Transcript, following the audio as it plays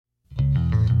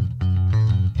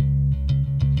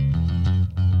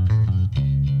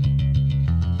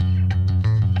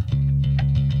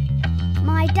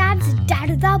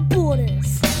Without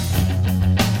Borders.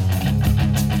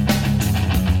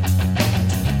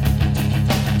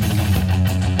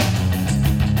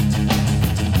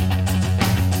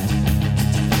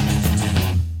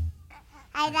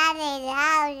 Hi, Daddy.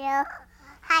 How are you?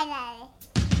 Hi, Daddy.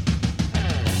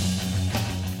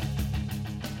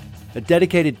 A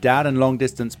dedicated dad and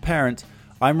long-distance parent,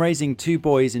 I'm raising 2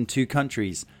 boys in 2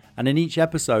 countries, and in each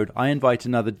episode I invite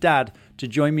another dad to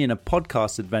join me in a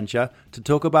podcast adventure to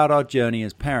talk about our journey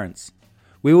as parents.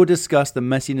 We will discuss the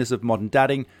messiness of modern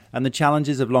dadding and the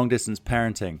challenges of long-distance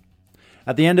parenting.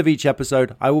 At the end of each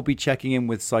episode, I will be checking in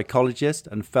with psychologist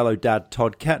and fellow dad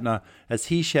Todd Kettner as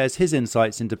he shares his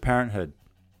insights into parenthood.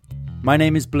 My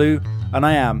name is Blue, and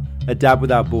I am a Dad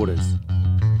Without Borders.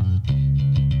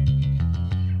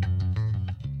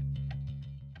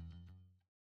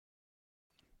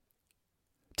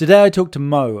 Today I talk to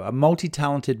Mo, a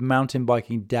multi-talented mountain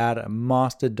biking dad and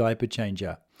master diaper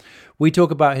changer. We talk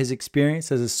about his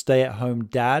experience as a stay-at-home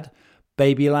dad,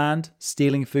 Babyland,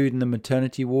 stealing food in the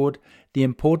maternity ward, the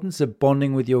importance of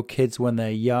bonding with your kids when they're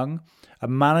young,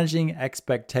 and managing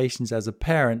expectations as a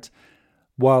parent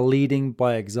while leading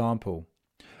by example.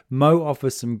 Mo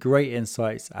offers some great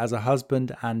insights as a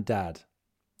husband and dad.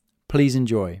 Please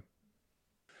enjoy.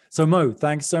 So Mo,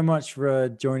 thanks so much for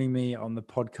joining me on the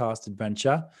podcast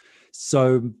adventure.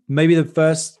 So maybe the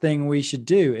first thing we should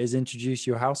do is introduce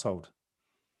your household.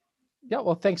 Yeah,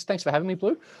 well, thanks for having me,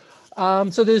 Blue.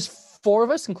 So there's 4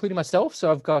 of us, including myself.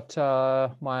 So I've got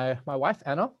my wife,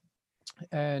 Anna,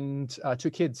 and 2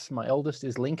 kids. My eldest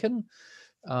is Lincoln.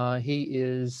 He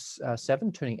is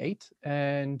 7, turning 8,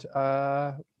 and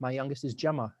my youngest is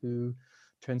Gemma, who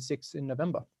turns 6 in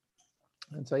November.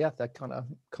 And so, yeah, that kind of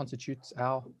constitutes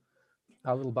our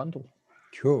little bundle.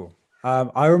 Cool.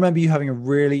 I remember you having a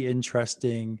really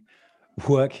interesting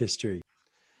work history.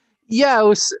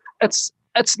 Yeah,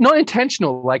 it's not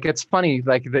intentional. Like, it's funny,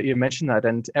 like that you mentioned that.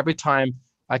 And every time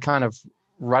I kind of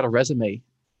write a resume,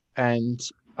 and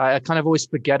I kind of always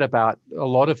forget about a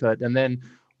lot of it, and then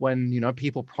when,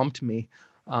 people prompt me,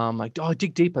 like, oh,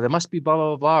 dig deeper, there must be blah,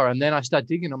 blah, blah. And then I start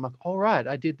digging. I'm like, all right,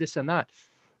 I did this and that.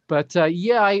 But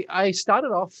I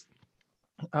started off,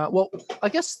 I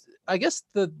guess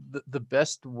the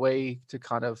best way to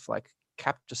kind of like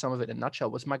capture some of it in a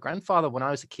nutshell was my grandfather. When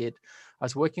I was a kid, I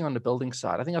was working on the building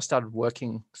site. I think I started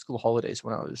working school holidays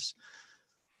when I was,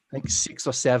 I think 6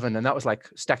 or 7, and that was like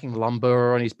stacking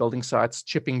lumber on his building sites,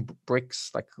 chipping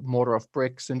bricks, like mortar off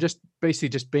bricks, and just basically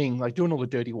just being like doing all the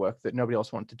dirty work that nobody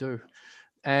else wanted to do.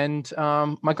 And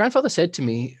my grandfather said to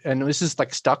me, and this is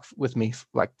like stuck with me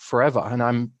like forever, and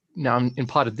I'm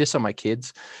imparted this on my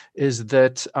kids, is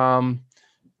that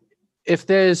if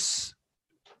there's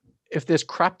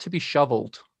crap to be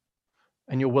shoveled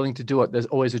and you're willing to do it, there's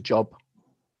always a job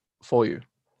for you.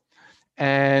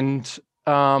 And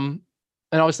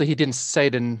obviously he didn't say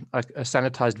it in a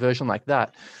sanitized version like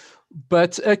that,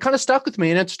 but it kind of stuck with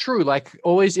me. And it's true. Like,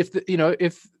 always, if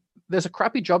there's a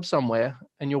crappy job somewhere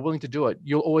and you're willing to do it,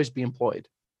 you'll always be employed.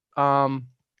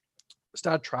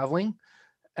 Started traveling,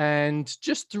 and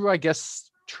just through, I guess,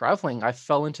 traveling, I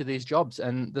fell into these jobs.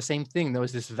 And the same thing, there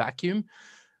was this vacuum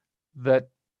that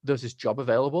there was this job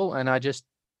available, and I just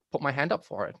put my hand up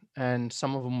for it. And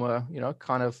some of them were,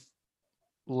 kind of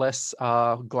less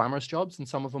glamorous jobs, and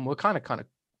some of them were kind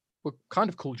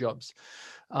of cool jobs.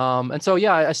 And so,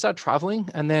 yeah, I started traveling,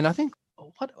 and then I think,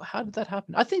 how did that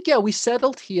happen? I think, we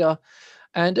settled here,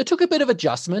 and it took a bit of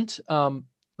adjustment,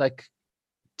 like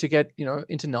to get,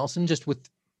 into Nelson, just with,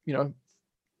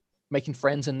 making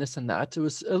friends and this and that. It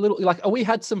was a little like, we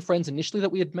had some friends initially that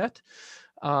we had met.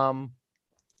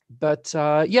 But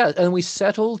and we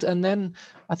settled, and then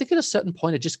I think at a certain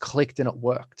point it just clicked and it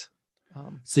worked.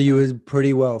 So you were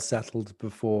pretty well settled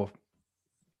before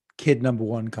kid number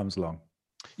 1 comes along.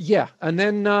 Yeah. And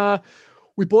then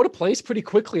we bought a place pretty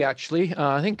quickly, actually.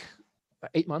 I think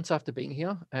 8 months after being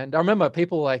here. And I remember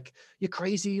people like, you're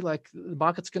crazy. Like, the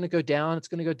market's going to go down. It's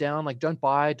going to go down. Like, don't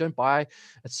buy.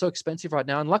 It's so expensive right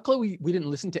now. And luckily we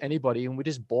didn't listen to anybody, and we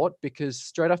just bought, because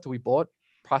straight after we bought,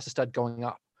 prices started going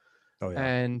up. Oh, yeah.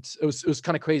 And it was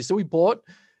kind of crazy. So we bought,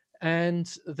 and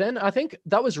then I think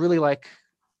that was really like,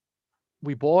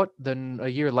 we bought, then a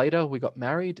year later we got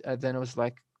married, and then it was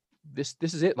like, this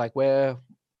is it. Like, we're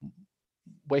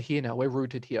here now. We're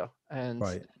rooted here. And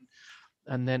right.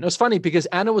 And then it was funny because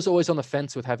Anna was always on the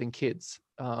fence with having kids.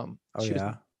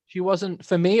 She wasn't,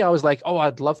 for me, I was like, oh,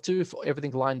 I'd love to if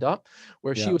everything lined up.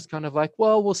 Where she was kind of like,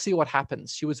 well, we'll see what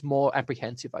happens. She was more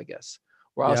apprehensive, I guess.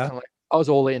 Where I was kind of like, I was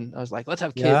all in. I was like, let's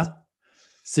have kids. Yeah.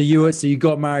 So you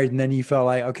got married, and then you felt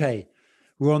like, okay,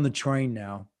 we're on the train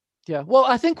now. Yeah. Well,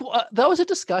 I think that was a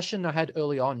discussion I had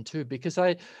early on too, because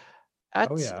I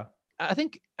Oh yeah. I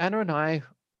think Anna and I,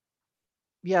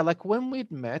 yeah, like when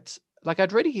we'd met, like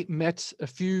I'd already met a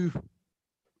few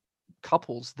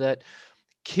couples that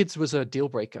kids was a deal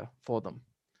breaker for them.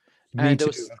 Me And it too.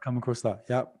 was I've come across that.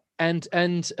 Yep.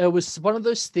 and it was one of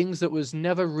those things that was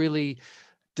never really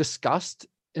discussed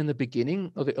in the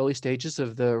beginning or the early stages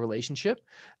of the relationship.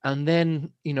 And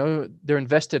then, they're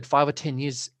invested 5 or 10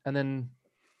 years, and then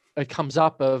it comes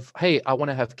up of, hey, I want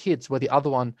to have kids, where the other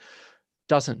one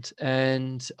doesn't.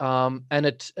 And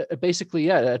it basically,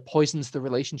 yeah, it poisons the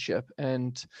relationship.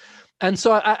 And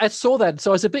so I saw that. So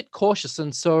I was a bit cautious.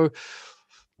 And so,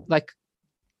 like,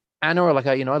 Anna, like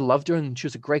I loved her, and she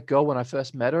was a great girl when I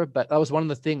first met her. But that was one of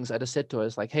the things I just said to her,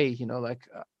 is like, hey,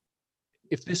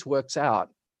 if this works out,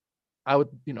 I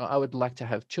would like to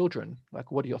have children.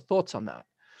 Like, what are your thoughts on that?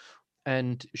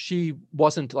 And she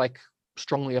wasn't like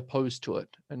strongly opposed to it,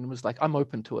 and was like, I'm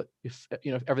open to it if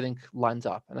everything lines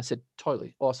up. And I said,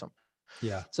 totally, awesome.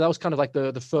 Yeah. So that was kind of like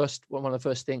the first one of the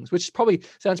first things, which probably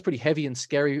sounds pretty heavy and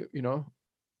scary.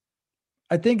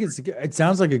 I think it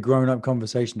sounds like a grown-up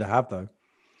conversation to have, though.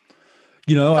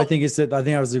 I think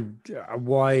that was a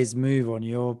wise move on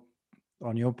your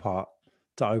part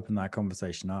to open that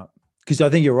conversation up. Because I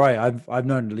think you're right. I've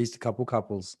known at least a couple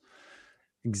couples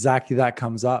exactly that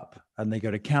comes up, and they go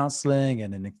to counseling,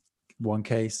 and in one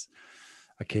case,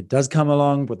 a kid does come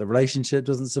along, but the relationship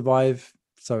doesn't survive.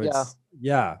 So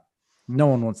no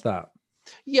one wants that.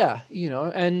 Yeah,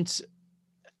 and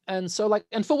so, like,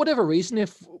 and for whatever reason,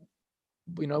 if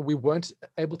we weren't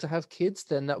able to have kids,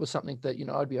 then that was something that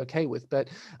I'd be okay with. But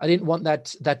I didn't want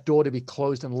that door to be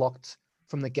closed and locked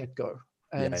from the get-go.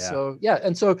 And so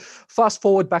fast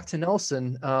forward back to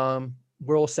Nelson.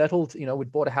 We're all settled.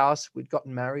 We'd bought a house, we'd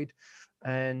gotten married,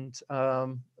 and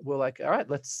we're like, all right,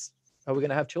 are we going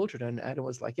to have children? And Adam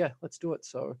was like, yeah, let's do it.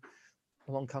 So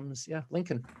along comes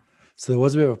Lincoln. So there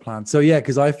was a bit of a plan. So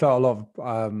because I felt a lot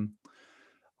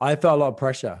of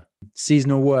pressure.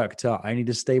 Seasonal work. I need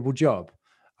a stable job.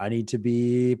 I need to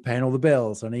be paying all the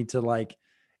bills. I need to, like,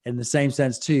 in the same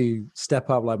sense too, step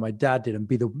up like my dad did and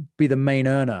be the main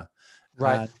earner.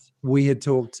 Right. And we had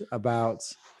talked about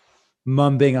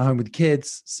mum being at home with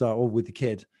kids, or with the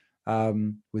kid,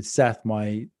 with Seth,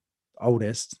 my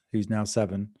oldest, who's now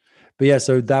 7. But yeah,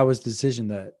 so that was the decision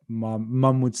that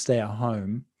mum would stay at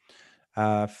home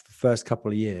for the first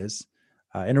couple of years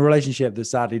in a relationship that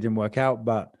sadly didn't work out.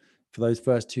 But for those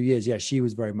first 2 years, she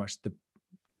was very much the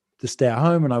stay at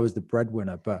home, and I was the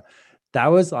breadwinner. But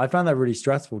I found that really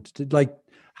stressful to like.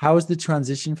 How was the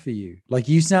transition for you? Like,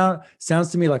 you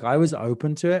sounds to me like I was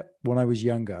open to it when I was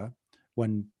younger,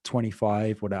 when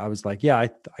 25, whatever. I was like, yeah, I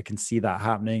can see that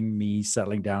happening, me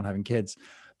settling down, having kids.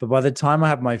 But by the time I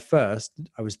had my first,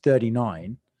 I was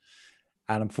 39,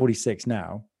 and I'm 46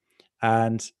 now.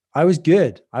 And I was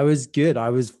good. I was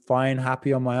fine,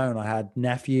 happy on my own. I had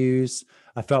nephews.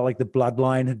 I felt like the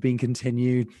bloodline had been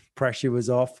continued. Pressure was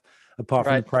off, apart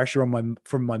from the pressure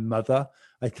from my mother,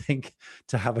 I think,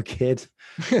 to have a kid.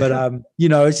 But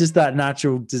it's just that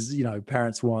natural.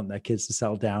 Parents want their kids to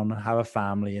settle down, have a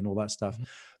family, and all that stuff.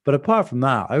 But apart from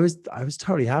that, I was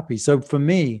totally happy. So for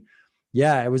me,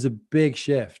 it was a big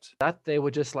shift. That they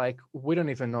were just like, we don't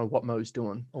even know what Mo's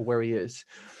doing or where he is.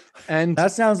 And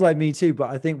that sounds like me too. But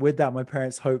I think with that, my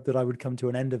parents hoped that I would come to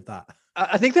an end of that.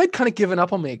 I think they'd kind of given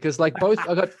up on me, because like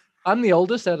I'm the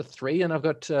oldest out of 3, and I've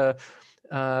got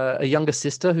a younger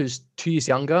sister who's 2 years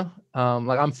younger.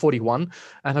 Like, I'm 41,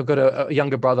 and I've got a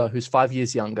younger brother who's 5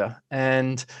 years younger.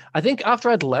 And I think after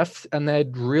I'd left and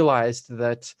they'd realized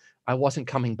that I wasn't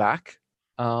coming back,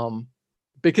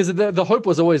 because the hope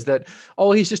was always that,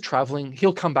 oh, he's just traveling,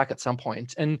 he'll come back at some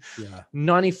point. And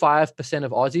 95%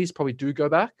 of Aussies probably do go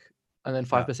back, and then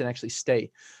 5% actually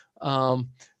stay.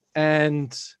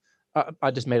 And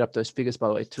I just made up those figures, by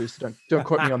the way, too, so don't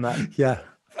quote me on that.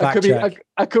 I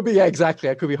could be exactly.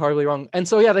 I could be horribly wrong. And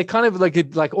so they kind of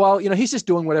like, well, he's just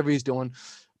doing whatever he's doing.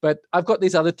 But I've got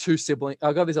these other 2 siblings.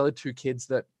 I've got these other 2 kids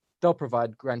that they'll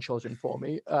provide grandchildren for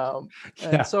me.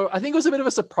 And so I think it was a bit of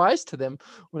a surprise to them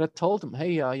when I told them,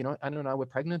 hey, Anna and I were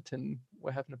pregnant and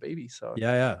we're having a baby. So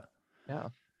yeah.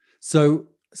 So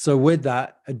with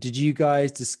that, did you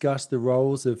guys discuss the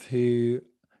roles of who,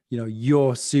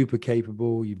 you're super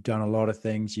capable, you've done a lot of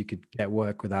things, you could get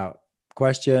work without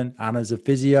question. Anna's a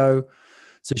physio,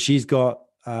 so she's got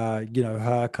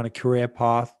her kind of career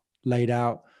path laid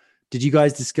out. Did you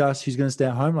guys discuss who's going to stay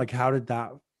at home? Like, how did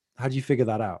you figure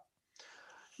that out?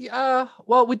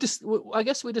 Well, I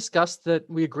guess we discussed that.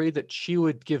 We agreed that she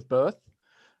would give birth.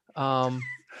 That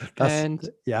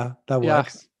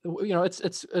works.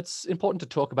 It's important to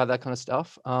talk about that kind of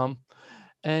stuff.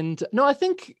 And no, I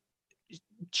think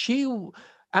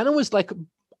Anna was like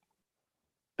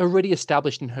already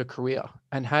established in her career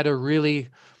and had a really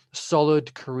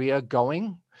solid career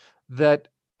going, that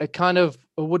it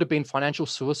would have been financial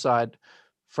suicide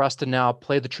for us to now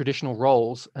play the traditional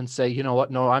roles and say, you know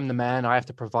what, no, I'm the man, I have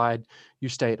to provide, you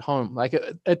stay at home. Like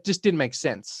it just didn't make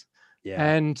sense. Yeah.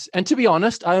 And to be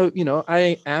honest, I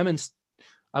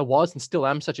was and still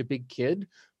am such a big kid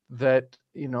that,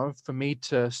 for me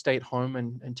to stay at home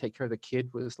and take care of the kid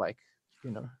was like,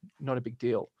 not a big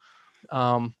deal.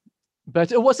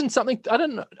 But it wasn't something, I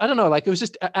don't know. Like, it was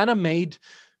just Anna made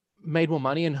more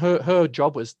money, and her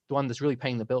job was the one that's really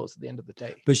paying the bills at the end of the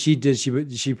day. But she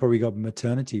probably got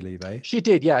maternity leave, eh? She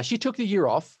did. Yeah. She took the year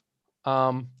off.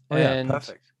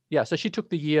 Perfect. Yeah. So she took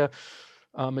the year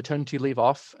maternity leave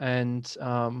off. And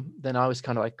then I was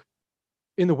kind of like,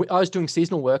 I was doing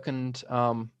seasonal work, and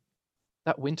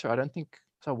that winter, I don't think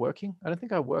I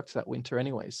worked that winter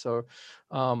anyway. So,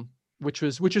 which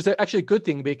was actually a good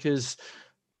thing, because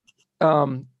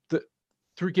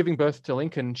through giving birth to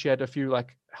Lincoln, she had a few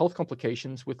like health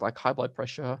complications with like high blood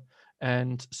pressure.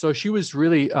 And so she was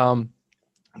really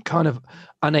kind of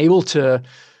unable to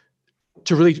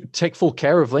really take full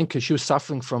care of Link, because she was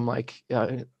suffering from like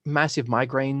massive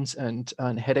migraines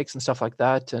and headaches and stuff like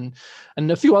that, and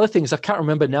a few other things I can't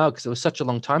remember now because it was such a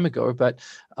long time ago. But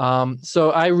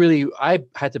so I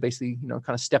had to basically kind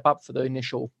of step up for the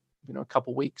initial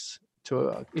couple weeks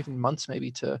to even months maybe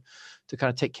to kind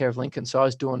of take care of Lincoln. So I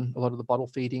was doing a lot of the bottle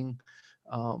feeding,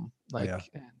 and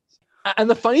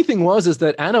the funny thing is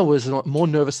that Anna was more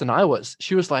nervous than I was.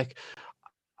 She was like,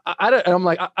 and I'm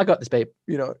like, I got this, babe.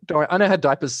 Don't worry. I know how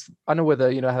diapers. I know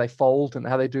whether how they fold and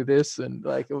how they do this, and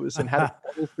like it was, and how to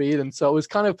bottle feed, and so it was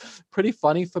kind of pretty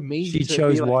funny for me. She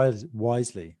chose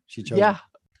wisely. She chose. Yeah.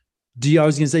 I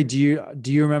was gonna say, do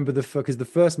you remember because the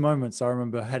first moments I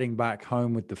remember heading back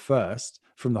home with the first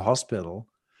from the hospital,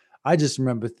 I just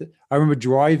remember I remember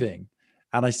driving,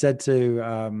 and I said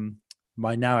to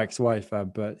my now ex-wife,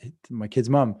 but my kid's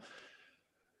mum.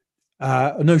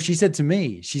 No, she said to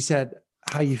me, she said,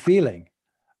 "How you feeling?"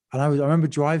 And I remember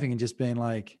driving and just being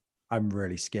like, "I'm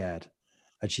really scared."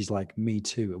 And she's like, "Me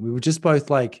too." And we were just both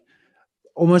like,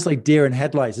 almost like deer in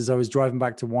headlights as I was driving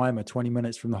back to Weimar, 20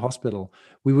 minutes from the hospital.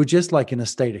 We were just like in a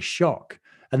state of shock,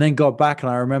 and then got back. And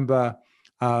I remember,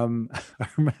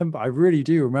 I really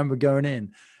do remember going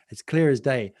in, it's clear as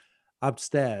day,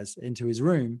 upstairs into his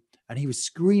room, and he was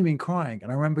screaming, crying.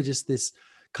 And I remember just this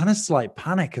kind of slight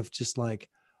panic of just like,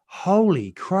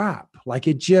 holy crap. Like,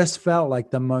 it just felt like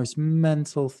the most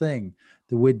mental thing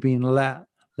that we'd been let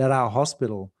out of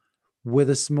hospital with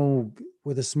a small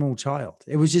child.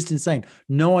 It was just insane.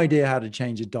 No idea how to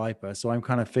change a diaper. So I'm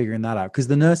kind of figuring that out, because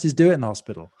the nurses do it in the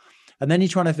hospital. And then you're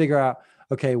trying to figure out,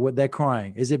 okay, what they're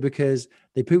crying. Is it because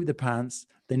they pooped their pants?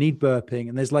 They need burping?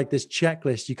 And there's like this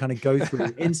checklist you kind of go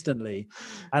through instantly.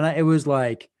 And it was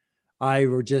like, I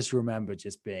just remember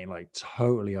just being like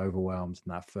totally overwhelmed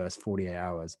in that first 48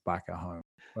 hours back at home.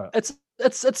 But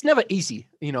it's never easy,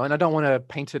 and I don't want to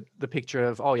paint the picture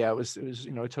of, oh yeah, it was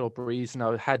a total breeze, and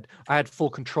I had full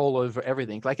control over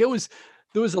everything. Like, there was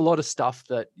a lot of stuff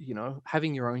that,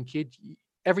 having your own kid,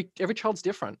 every child's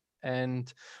different,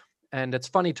 and it's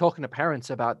funny talking to parents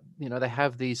about, they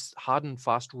have these hard and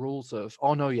fast rules of,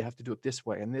 oh no, you have to do it this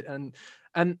way,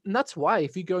 and that's why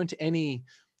if you go into any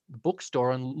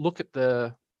bookstore and look at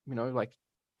the like,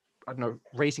 I don't know,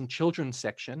 raising children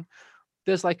section,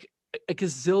 there's like a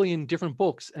gazillion different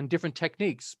books and different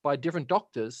techniques by different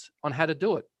doctors on how to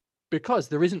do it, because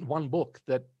there isn't one book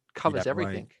that covers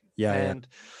everything. Right. Yeah. And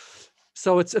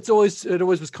so it always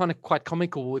was kind of quite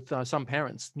comical with some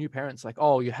parents, new parents, like,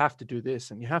 oh, you have to do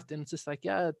this and you have to, and it's just like,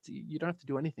 yeah, you don't have to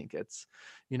do anything. It's,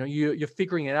 you're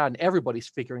figuring it out, and everybody's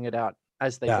figuring it out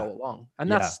as they go along.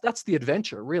 And that's the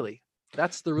adventure, really.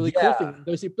 That's the really cool thing.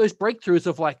 Those breakthroughs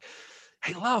of like,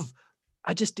 hey, love,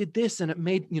 I just did this, and it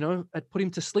made, it put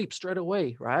him to sleep straight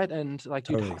away. Right. And like,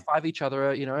 you'd high five each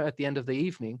other, at the end of the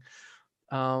evening.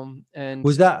 And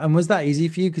was that easy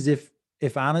for you? Because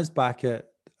if Anna's back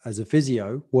as a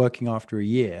physio working after a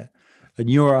year, and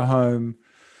you're at home,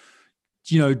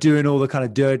 doing all the kind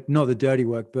of not the dirty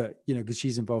work, but, because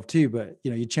she's involved too, but,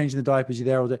 you're changing the diapers, you're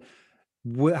there all day.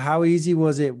 How easy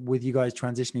was it with you guys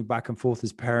transitioning back and forth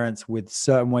as parents with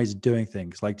certain ways of doing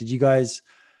things? Like, did you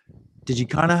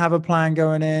kind of have a plan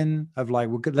going in of like,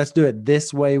 well, let's do it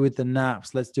this way with the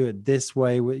naps, let's do it this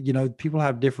way with, people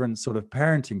have different sort of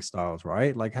parenting styles,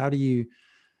 right? Like,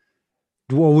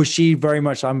 was she very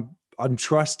much, I'm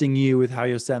trusting you with how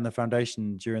you're setting the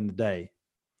foundation during the day,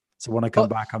 so when I come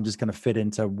back, I'm just going to fit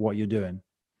into what you're doing?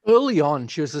 Early on,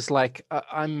 she was just like,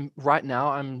 I'm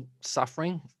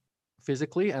suffering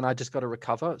physically, and I just got to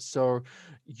recover. So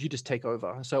you just take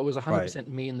over. So it was 100%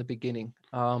 me in the beginning.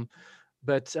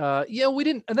 But yeah, we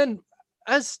didn't. And then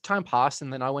as time passed,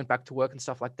 and then I went back to work and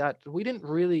stuff like that, we didn't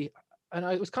really. And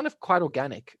it was kind of quite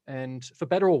organic. And for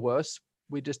better or worse,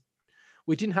 we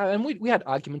didn't have. And we had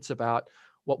arguments about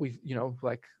what we,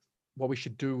 like what we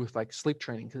should do with like sleep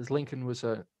training, because Lincoln was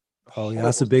a Oh yeah,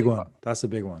 that's a big one. That's a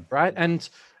big one. Right. And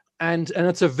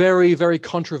it's a very, very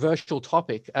controversial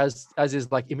topic, as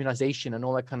is like immunization and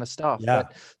all that kind of stuff. Yeah.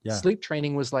 But sleep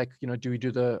training was like, do we do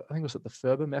I think it was the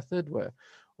Ferber method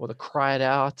or the cry it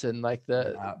out, and like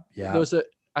there was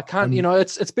I can't,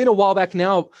 it's been a while back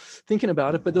now thinking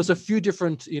about it, but there's a few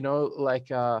different,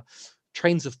 like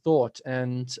trains of thought,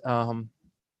 and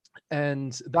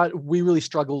that we really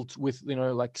struggled with,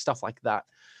 like stuff like that.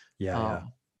 Yeah.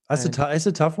 It's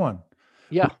a tough one.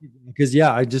 Yeah. Because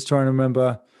I just trying to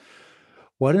remember.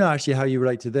 Well, I don't know actually how you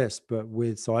relate to this, but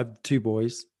so I have 2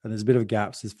 boys, and there's a bit of a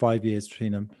gap. So there's 5 years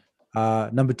between them.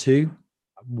 Number 2,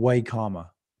 way calmer.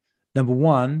 Number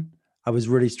 1, I was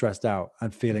really stressed out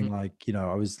and feeling like,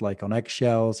 I was like on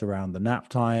eggshells around the nap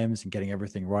times and getting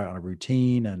everything right on a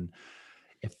routine. And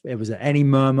if it was any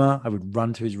murmur, I would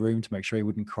run to his room to make sure he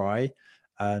wouldn't cry.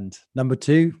 And number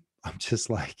 2, I'm just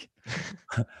like,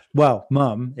 well,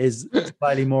 mum is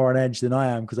slightly more on edge than I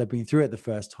am because I've been through it the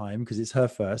first time because it's her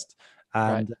first.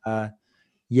 And I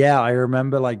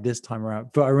remember like this time around,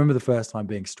 but I remember the first time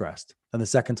being stressed and the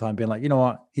second time being like, you know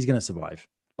what, he's going to survive.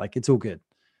 Like, it's all good.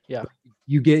 Yeah.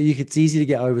 It's easy to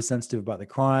get oversensitive about the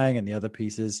crying and the other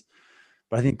pieces.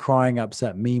 But I think crying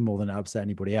upset me more than it upset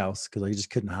anybody else because I just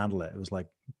couldn't handle it. It was like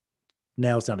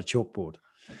nails down a chalkboard.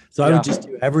 So I would just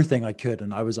do everything I could,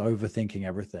 and I was overthinking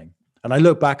everything. And I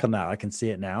look back on that, I can see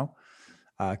it now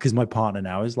because my partner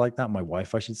now is like that. My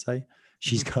wife, I should say,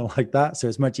 she's kind of like that. So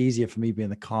it's much easier for me being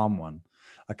the calm one.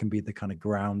 I can be the kind of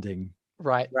grounding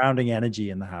energy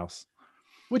in the house.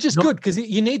 Which is good because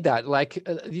you need that. Like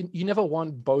you never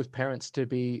want both parents to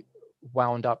be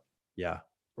wound up. Yeah.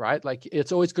 Right. Like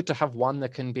it's always good to have one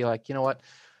that can be like, you know what,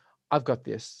 I've got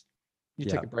this. You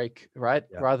take a break, right?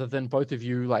 Yeah. Rather than both of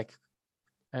you like,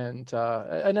 and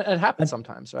it happens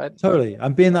sometimes, right? Totally.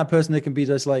 I'm being that person that can be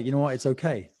just like, you know what, it's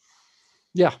okay.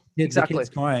 Yeah, exactly. The kid's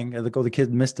crying, or the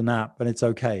kid missed a nap, and it's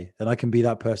okay. And I can be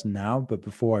that person now, but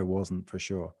before I wasn't, for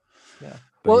sure. Yeah.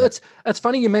 But well, it's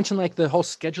funny you mentioned like the whole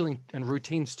scheduling and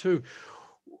routines too.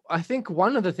 I think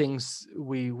one of the things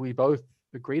we both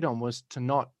agreed on was to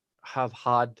not have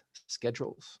hard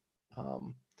schedules.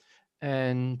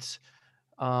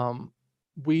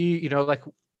 We, like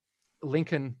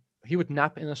Lincoln, he would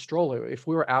nap in a stroller. If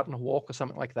we were out on a walk or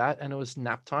something like that and it was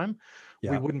nap time,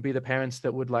 we wouldn't be the parents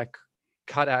that would like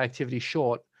cut our activity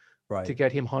short to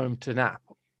get him home to nap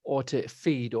or to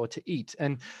feed or to eat.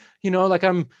 And, like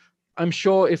I'm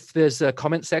sure if there's a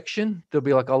comment section, there'll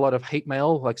be like a lot of hate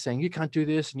mail, like saying you can't do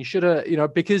this and you should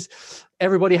have, because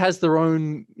everybody has their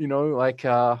own,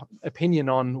 opinion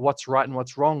on what's right and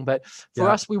what's wrong. But for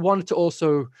us, we wanted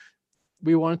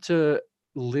to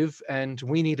live, and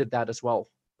we needed that as well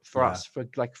for us, for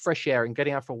like fresh air and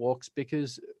getting out for walks,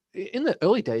 because in the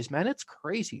early days, man, it's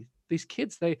crazy. These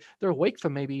kids, they're awake for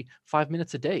maybe 5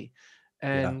 minutes a day,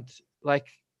 and like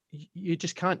you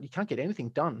can't get anything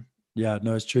done. Yeah,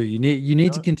 no, it's true. You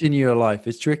need to continue your life.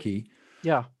 It's tricky.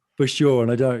 Yeah, for sure.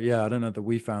 And I don't know that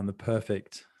we found the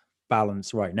perfect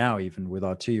balance right now, even with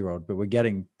our 2-year-old, but we're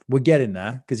getting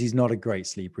there because he's not a great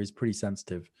sleeper. He's pretty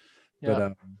sensitive,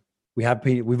 but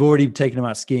we've already taken him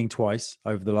out skiing twice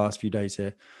over the last few days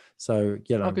here. So,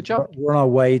 good job. We're on our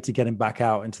way to getting back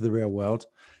out into the real world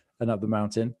and up the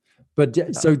mountain.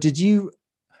 But so did you,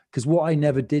 because what I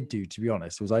never did do, to be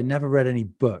honest, was I never read any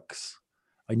books.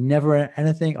 I never read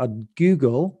anything. I'd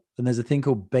Google, and there's a thing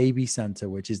called Baby Center,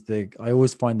 which is I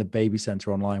always find the Baby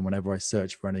Center online whenever I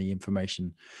search for any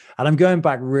information. And I'm going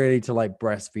back really to like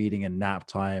breastfeeding and nap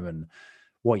time and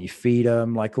what you feed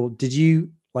them. Like, or did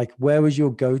you, like, where was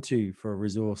your go-to for a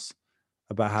resource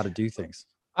about how to do things?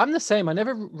 I'm the same. I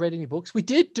never read any books. We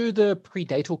did do the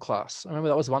prenatal class. I remember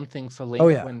that was one thing for Link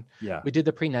when we did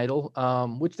the prenatal,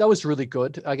 which that was really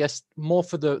good. I guess more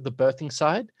for the birthing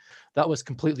side. That was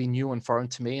completely new and foreign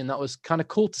to me. And that was kind of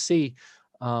cool to see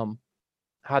how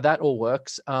that all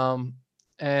works. But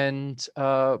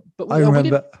I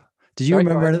remember, did you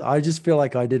remember? I just feel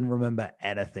like I didn't remember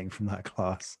anything from that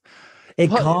class. It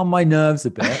calmed my nerves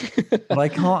a bit, but I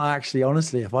can't actually,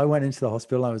 honestly, if I went into the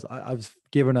hospital, I was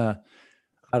given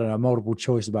multiple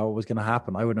choice about what was going to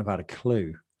happen, I wouldn't have had a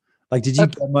clue. Like, did you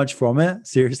get much from it?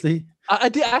 Seriously? I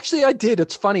did. Actually, I did.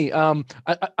 It's funny. I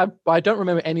don't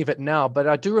remember any of it now, but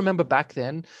I do remember back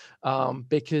then,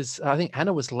 because I think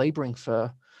Anna was laboring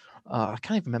for I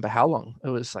can't even remember how long. It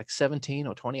was like 17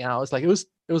 or 20 hours. Like it was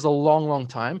a long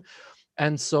time.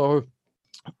 And so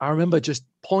I remember just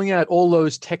pulling out all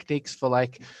those techniques for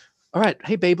like, all right,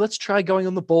 hey babe, let's try going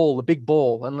on the ball, the big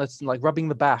ball, and let's like rubbing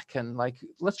the back, and like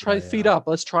let's try feet up,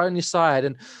 let's try on your side,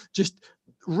 and just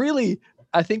really,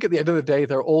 I think at the end of the day,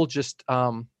 they're all just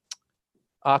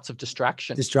arts of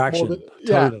distraction.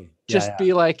 Totally. Just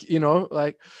be like,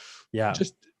 like yeah.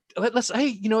 Just let's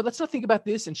hey, let's not think about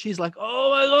this. And she's like,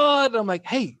 oh my god. And I'm like,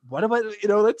 hey, what about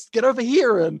let's get over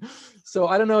here. And so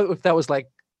I don't know if that was like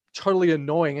totally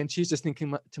annoying, and she's just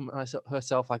thinking to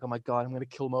herself like, oh my god, I'm gonna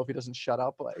kill Mo if he doesn't shut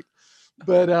up. Like,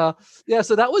 but yeah,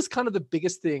 so that was kind of the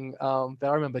biggest thing that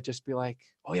I remember. Just be like,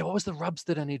 oh yeah, what was the rubs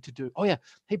that I need to do? Oh yeah,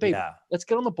 hey babe, let's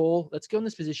get on the ball, let's go in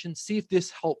this position, see if this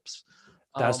helps.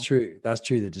 That's true.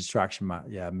 The distraction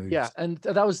moves. Yeah, and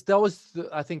that was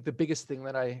I think the biggest thing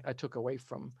that I took away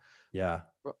from.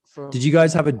 Did you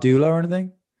guys have a doula or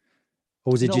anything,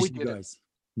 or was it just you guys?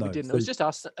 No, we didn't. It was just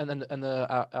us and then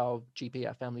our GP,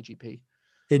 our family GP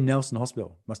in Nelson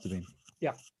Hospital. Must have been.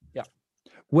 Yeah.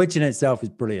 Which in itself is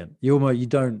brilliant. You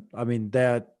don't. I mean,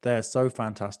 they're so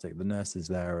fantastic. The nurses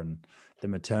there and the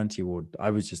maternity ward.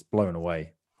 I was just blown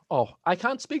away. Oh, I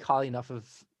can't speak highly enough of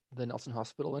the Nelson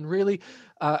Hospital. And really,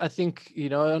 I think, I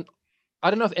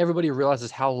don't know if everybody realizes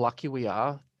how lucky we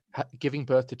are giving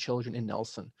birth to children in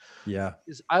Nelson. Yeah.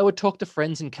 I would talk to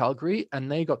friends in Calgary and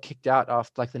they got kicked out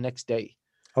after like the next day.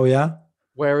 Oh, yeah?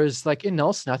 Whereas like in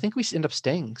Nelson, I think we end up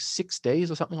staying 6 days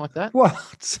or something like that. What?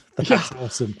 That's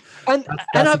awesome. And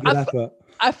that's a good effort.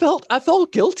 I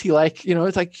felt guilty. Like,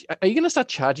 it's like, are you going to start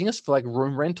charging us for like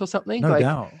room rent or something? No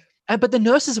doubt. But the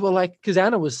nurses were like, because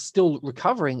Anna was still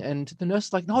recovering, and the nurse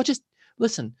was like, no, just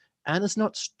listen, Anna's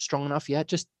not strong enough yet.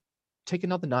 Just take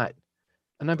another night.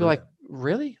 And I'd be like,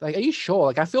 really? Like, are you sure?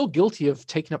 Like, I feel guilty of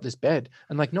taking up this bed.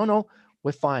 And like, no,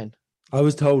 we're fine. I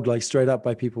was told like straight up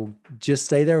by people, just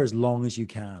stay there as long as you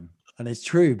can. And it's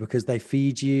true because they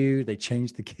feed you, they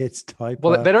change the kids' diaper.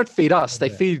 Well, they don't feed us. They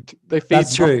feed.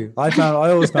 That's true. I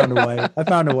always found a way. I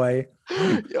found a way.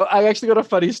 I actually got a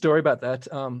funny story about that.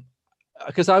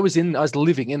 Because I was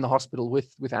living in the hospital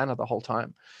with Anna the whole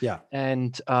time. Yeah.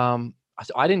 And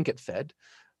I didn't get fed.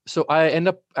 So I end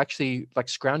up actually like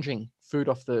scrounging food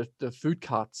off the food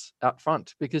carts out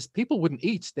front because people wouldn't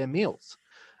eat their meals.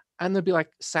 And there'd be like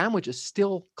sandwiches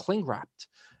still cling wrapped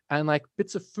and like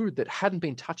bits of food that hadn't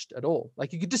been touched at all.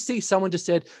 Like you could just see someone just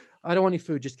said, I don't want any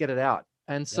food, just get it out.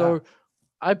 And so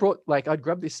I'd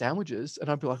grab these sandwiches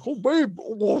and I'd be like, oh babe,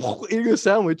 eating a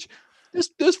sandwich.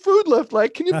 There's food left.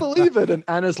 Like, can you believe it? And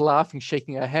Anna's laughing,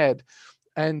 shaking her head.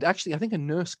 And actually, I think a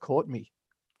nurse caught me.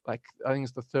 Like, I think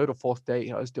it's the third or fourth day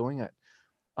I was doing it.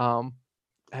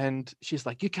 And she's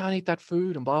like, you can't eat that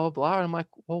food and blah, blah, blah. And I'm like,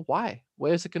 well, why?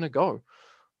 Where's it going to go?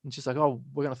 And she's like, oh,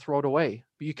 we're going to throw it away,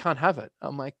 but you can't have it.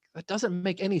 I'm like, that doesn't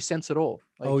make any sense at all.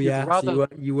 Like, so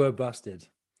you were busted.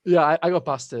 Yeah, I got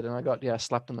busted and I got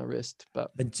slapped on the wrist.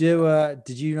 But did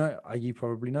you know? You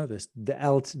probably know this.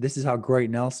 This is how great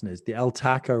Nelson is. The El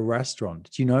Taco restaurant.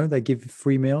 Did you know they give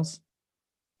free meals?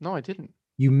 No, I didn't.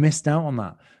 You missed out on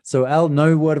that. So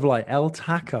no word of a lie. El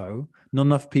Taco. Not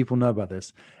enough people know about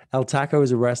this. El Taco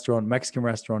is a restaurant, Mexican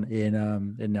restaurant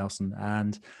in Nelson.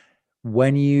 And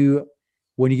when you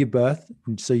give birth,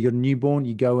 so you got a newborn,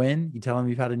 you go in, you tell them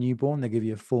you've had a newborn, they give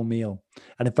you a full meal.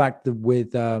 And in fact,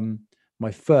 with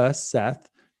my first, Seth,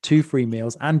 2 free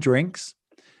meals and drinks.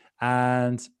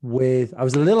 And I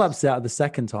was a little upset the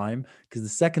second time because the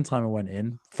second time I went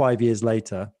in 5 years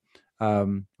later,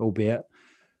 albeit,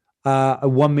 a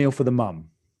 1 meal for the mum.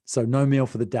 So no meal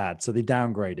for the dad. So they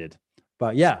downgraded.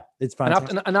 But yeah, it's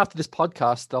fantastic. And after this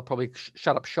podcast, they'll probably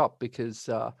shut up shop because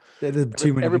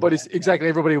too many everybody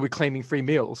will be claiming free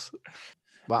meals.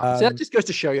 Wow. So that just goes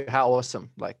to show you how awesome,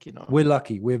 we're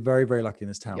lucky. We're very, very lucky in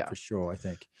this town for sure, I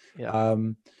think. Yeah.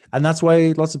 And that's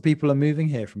why lots of people are moving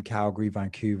here from Calgary,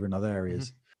 Vancouver, and other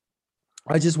areas.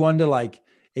 Mm-hmm. I just wonder,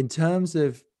 in terms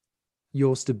of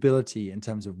your stability, in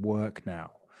terms of work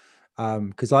now,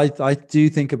 because I do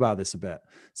think about this a bit.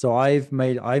 So I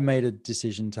made a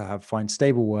decision to find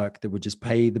stable work that would just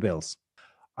pay the bills.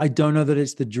 I don't know that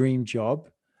it's the dream job.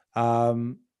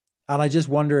 And I just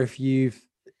wonder if you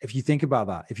think about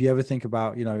that, if you ever think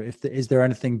about, is there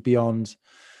anything beyond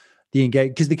the engage,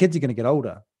 because the kids are going to get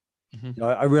older. Mm-hmm.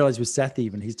 I realize with Seth,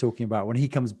 even he's talking about when he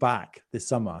comes back this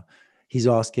summer, he's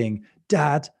asking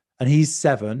Dad, and he's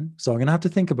 7. So I'm going to have to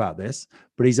think about this,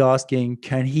 but he's asking,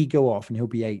 can he go off, and he'll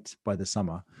be 8 by the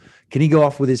summer. Can he go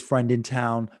off with his friend in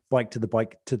town, bike to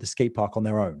the skate park on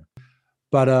their own?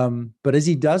 But as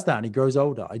he does that and he grows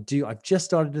older, I've just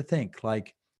started to think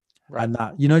and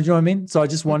that, do you know what I mean? So I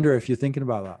just wonder if you're thinking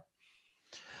about that.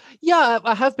 Yeah,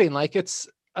 I have been like,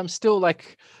 I'm still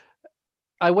like,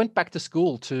 I went back to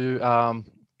school to,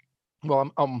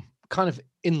 well, I'm kind of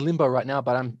in limbo right now,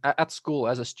 but I'm at school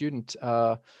as a student,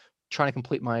 trying to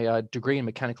complete my degree in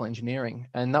mechanical engineering.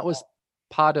 And that was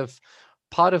part of,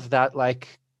 that,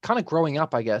 like kind of growing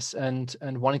up, I guess, and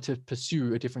wanting to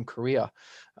pursue a different career.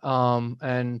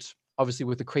 And obviously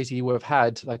with the crazy year we've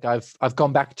had, like I've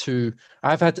gone back to,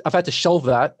 I've had to shelve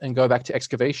that and go back to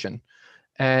excavation.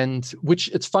 And which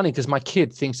it's funny because my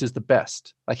kid thinks is the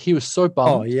best. Like he was so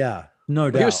bummed. Oh yeah, no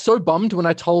He was doubt. so bummed when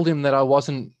I told him that I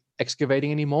wasn't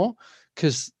excavating anymore,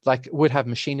 because like we'd have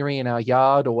machinery in our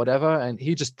yard or whatever, and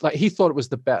he just like he thought it was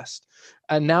the best.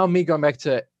 And now me going back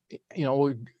to,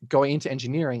 going into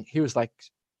engineering, he was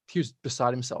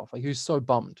beside himself. Like he was so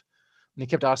bummed, and he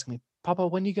kept asking me, "Papa,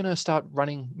 when are you gonna start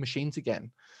running machines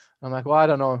again?" I'm like, well, I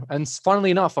don't know. And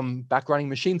funnily enough, I'm back running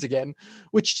machines again,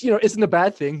 which isn't a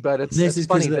bad thing, but it's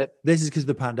funny that this is because of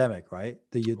the pandemic, right?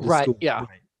 The right, school, yeah.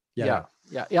 Right.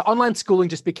 Yeah. Online schooling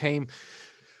just became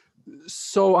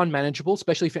so unmanageable,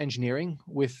 especially for engineering,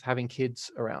 with having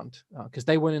kids around, because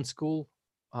they weren't in school.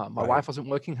 My Right. wife wasn't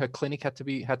working; her clinic had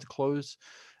to close,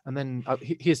 and then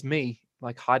here's me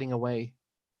like hiding away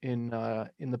in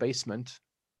the basement,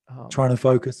 Trying to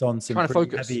focus on some trying to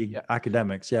pretty focus. heavy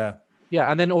academics. Yeah. Yeah,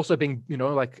 and then also being,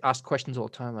 like asked questions all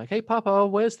the time, like, "Hey, Papa,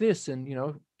 where's this?" And do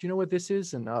you know what this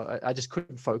is? And I just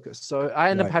couldn't focus, so I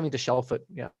ended up Right. having to shelf it.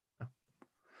 Yeah.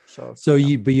 So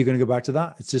yeah. you're going to go back to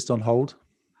that? It's just on hold.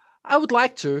 I would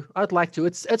like to. I'd like to.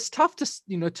 It's tough to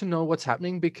to know what's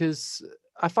happening, because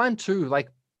I find too, like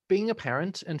being a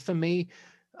parent, and for me,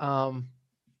 I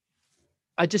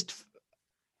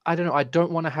don't know. I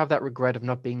don't want to have that regret of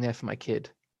not being there for my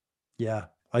kid. Yeah,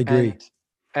 I agree.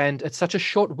 And it's such a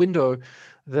short window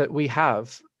that we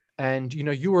have. And you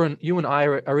and I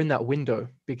are in that window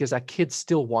because our kids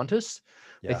still want us.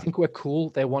 They Yeah. think we're cool.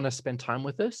 They want to spend time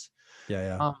with us.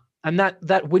 Yeah. And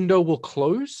that window will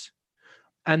close,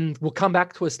 and will come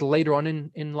back to us later on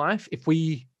in life if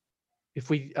we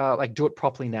like do it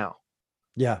properly now.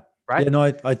 Yeah. Right. Yeah, no,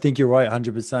 I think you're right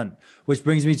 100%, which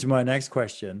brings me to my next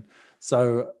question.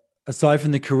 So aside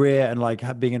from the career and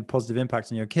like being a positive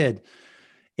impact on your kid,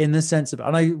 in the sense of,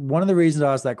 and one of the reasons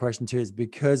I asked that question too is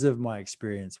because of my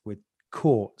experience with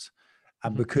court,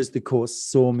 and because the court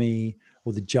saw me,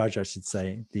 or the judge, I should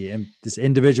say, this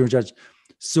individual judge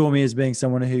saw me as being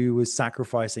someone who was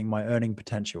sacrificing my earning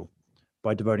potential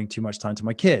by devoting too much time to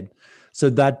my kid. So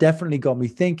that definitely got me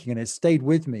thinking, and it stayed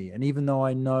with me. And even though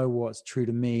I know what's true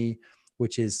to me,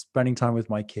 which is spending time with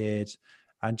my kid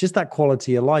and just that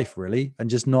quality of life, really, and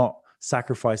just not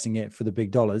sacrificing it for the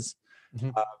big dollars,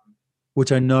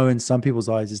 which I know in some people's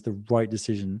eyes is the right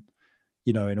decision,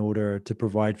 in order to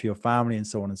provide for your family and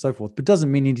so on and so forth. But doesn't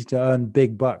mean you need to earn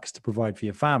big bucks to provide for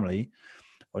your family,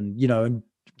 and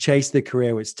chase the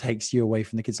career which takes you away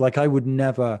from the kids. Like I would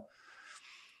never,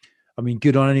 I mean,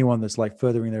 good on anyone that's like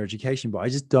furthering their education, but I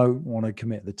just don't want to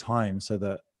commit the time so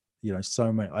that,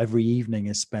 so many, every evening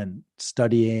is spent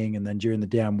studying, and then during the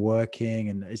day I'm working,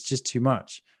 and it's just too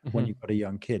much when you've got a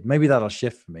young kid. Maybe that'll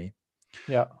shift for me.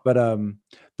 Yeah. But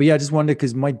yeah, I just wondered,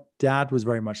 because my dad was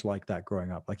very much like that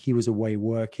growing up. Like he was away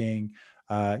working,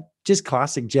 just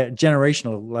classic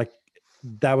generational, like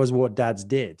that was what dads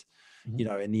did,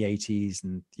 in the 80s.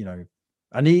 And,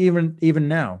 and even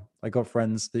now, I got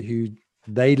friends who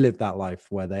they live that life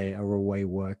where they are away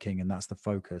working, and that's the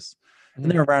focus. And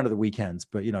they're around at the weekends,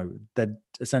 but that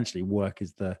essentially work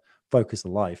is the focus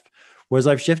of life. Whereas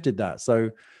I've shifted that.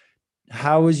 So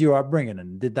how was your upbringing,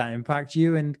 and did that impact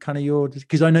you and kind of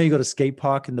because I know you got a skate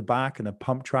park in the back and a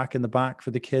pump track in the back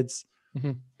for the kids.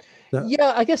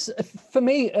 Yeah, I guess for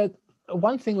me,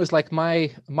 one thing was like my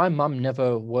mum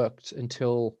never worked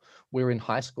until we were in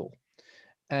high school.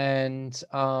 And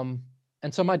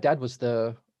so my dad was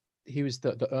the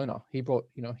earner. He brought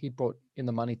in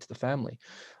the money to the family.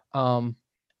 And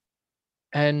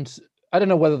I don't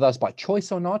know whether that's by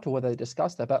choice or not, or whether they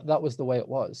discussed that, but that was the way it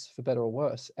was, for better or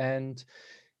worse. And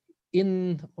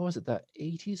in, what was it, the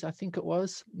 80s, I think it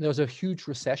was, there was a huge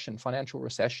financial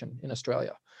recession in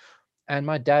Australia. And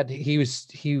my dad, he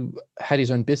had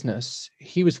his own business.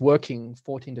 He was working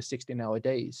 14 to 16-hour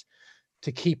days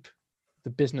to keep the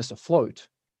business afloat,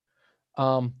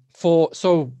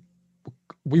 so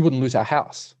we wouldn't lose our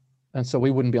house. And so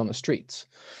we wouldn't be on the streets.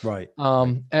 Right.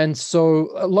 And so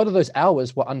a lot of those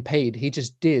hours were unpaid. He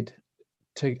just did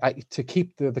to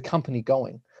keep the company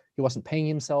going. He wasn't paying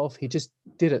himself. He just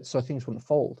did it so things wouldn't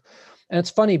fold. And it's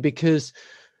funny because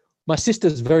my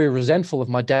sister's very resentful of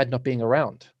my dad not being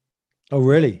around. Oh,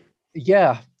 really?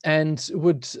 Yeah. and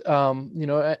would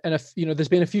and if there's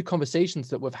been a few conversations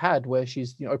that we've had where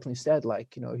she's openly said,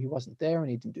 like, he wasn't there and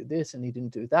he didn't do this and he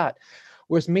didn't do that,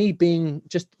 whereas me, being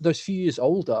just those few years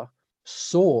older,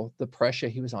 saw the pressure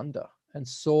he was under and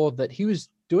saw that he was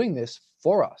doing this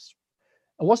for us.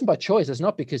 It wasn't by choice. It's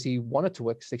not because he wanted to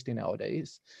work 16-hour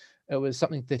days. It was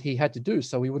something that he had to do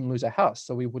so we wouldn't lose our house,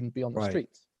 so we wouldn't be on the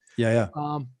streets. Yeah.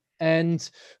 And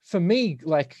for me,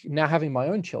 like, now having my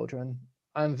own children,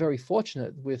 I'm very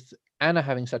fortunate with Anna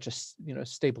having such a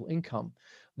stable income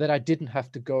that I didn't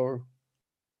have to go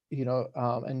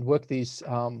and work these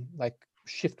like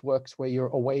shift works where you're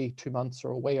away 2 months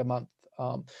or away a month.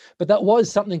 But that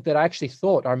was something that I actually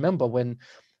thought. I remember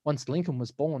once Lincoln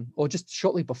was born, or just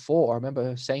shortly before, I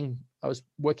remember saying I was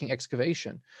working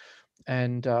excavation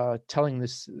and telling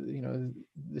this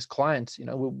this client, we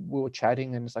were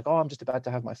chatting, and it's like, oh, I'm just about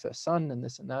to have my first son and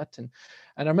this and that, and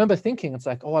I remember thinking, it's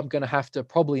like, oh, I'm going to have to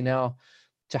probably now,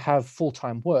 to have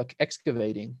full-time work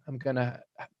excavating, I'm going to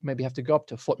maybe have to go up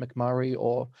to Fort McMurray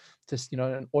or to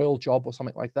an oil job or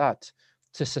something like that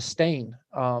to sustain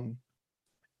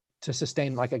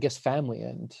like, I guess, family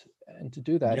and to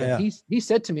do that. Yeah. And he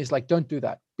said to me, it's like, don't do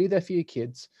that. Be there for your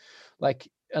kids. Like,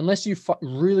 unless you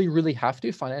really, really have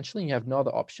to financially and you have no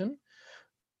other option.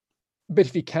 But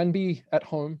if you can be at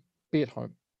home, be at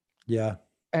home. Yeah.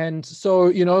 And so,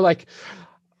 like,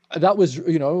 that was,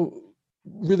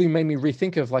 really made me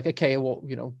rethink of like, okay, well,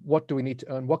 what do we need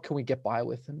to earn? What can we get by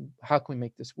with? And how can we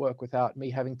make this work without me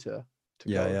having to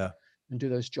go and do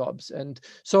those jobs? And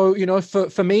so,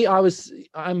 for me,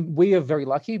 we are very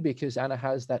lucky because Anna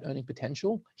has that earning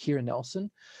potential here in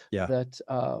Nelson. Yeah. That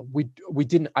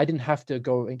I didn't have to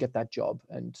go and get that job.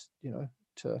 And,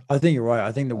 I think you're right.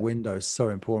 I think the window is so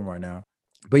important right now.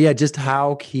 But yeah, just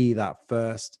how key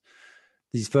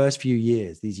these first few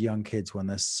years, these young kids, when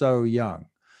they're so young,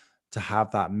 to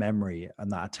have that memory and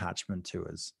that attachment to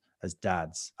us as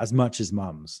dads, as much as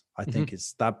mums. I think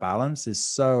it's that balance is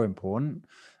so important.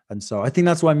 And so I think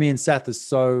that's why me and Seth are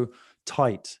so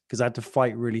tight, because I had to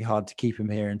fight really hard to keep him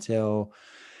here until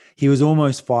he was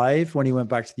almost 5 when he went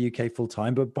back to the UK full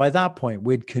time. But by that point,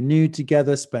 we'd canoed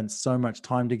together, spent so much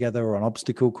time together on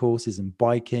obstacle courses and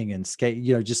biking and skate,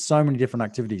 just so many different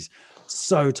activities,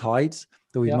 so tight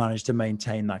that we've managed to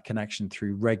maintain that connection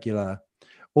through regular,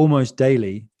 almost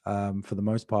daily, for the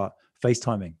most part,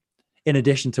 FaceTiming. In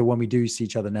addition to when we do see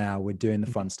each other now, we're doing the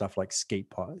fun stuff like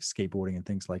skateboarding and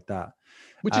things like that.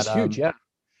 Which is huge. Yeah.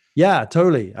 Yeah,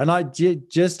 totally. And I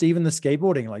just, even the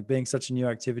skateboarding, like being such a new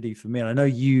activity for me. And I know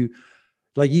you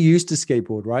used to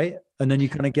skateboard, right? And then you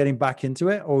kind of getting back into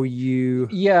it, or you?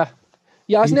 Yeah.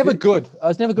 I was never good. No.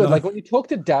 Like, when you talk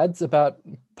to dads about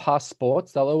past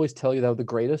sports, they'll always tell you they were the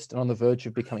greatest and on the verge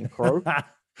of becoming pro.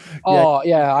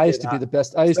 I used to be the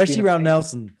best. Especially around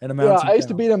Nelson in a mountain. I used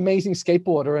to be an amazing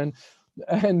skateboarder,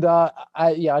 and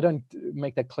I don't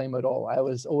make that claim at all. I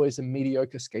was always a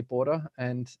mediocre skateboarder,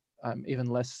 and even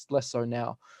less so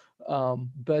now.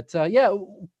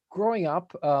 Growing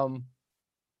up,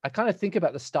 I kind of think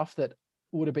about the stuff that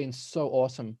would have been so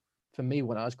awesome for me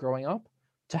when I was growing up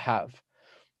to have,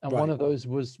 and one of those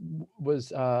was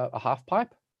a half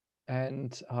pipe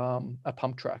and a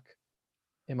pump track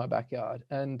in my backyard.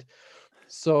 And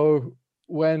so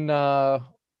when having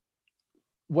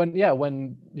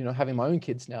my own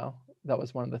kids now, that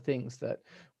was one of the things that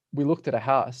we looked at a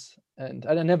house, and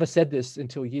I never said this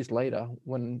until years later,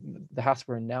 when the house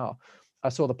we're in now, I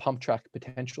saw the pump track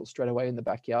potential straight away in the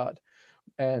backyard,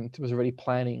 and was already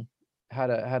planning how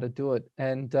to do it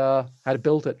and how to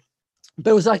build it.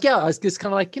 But it was like, I was just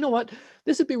kind of like, you know what,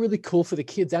 this would be really cool for the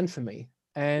kids and for me.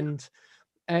 And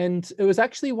it was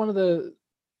actually one of the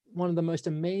most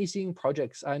amazing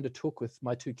projects I undertook with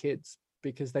my 2 kids,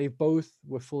 because they both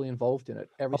were fully involved in it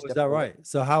every step. Is that right?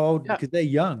 So how old? Because they're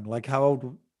young. Like, how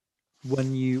old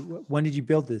when did you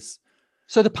build this?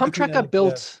 So the pump track I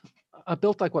built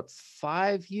like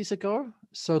 5 years ago.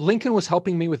 So Lincoln was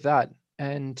helping me with that,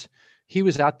 and he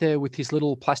was out there with his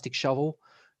little plastic shovel.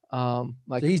 So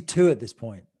he's 2 at this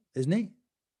point, isn't he?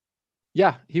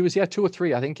 Yeah, he was 2 or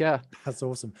 3, I think. Yeah, that's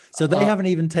awesome. So they haven't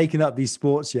even taken up these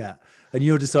sports yet, and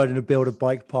you're deciding to build a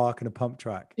bike park and a pump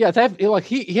track. Yeah,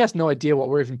 he has no idea what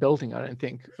we're even building, I don't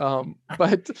think.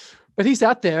 But he's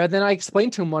out there, and then I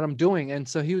explained to him what I'm doing, and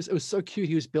so it was so cute.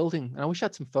 He was building, and I wish I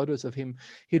had some photos of him.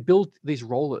 He'd build these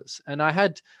rollers, and I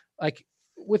had, like,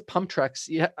 with pump tracks,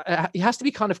 it has to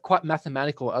be kind of quite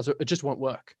mathematical, as it just won't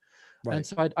work. Right. And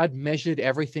so I'd measured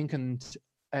everything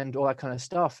and all that kind of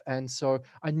stuff, and so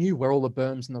I knew where all the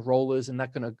berms and the rollers and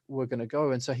were gonna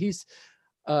go. And so he's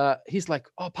like,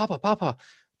 oh, Papa,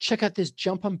 check out this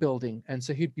jump I'm building. And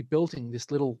so he'd be building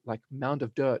this little, like, mound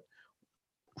of dirt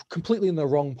completely in the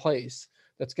wrong place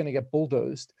that's going to get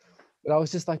bulldozed. But I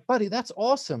was just like, buddy, that's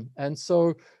awesome. And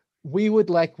so we'd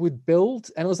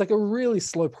build, and it was like a really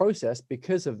slow process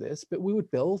because of this, but we would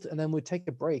build and then we'd take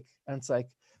a break. And it's like,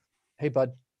 hey,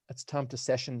 bud, it's time to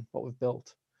session what we've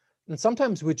built. And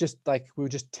sometimes we would just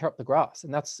tear up the grass,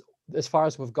 and that's as far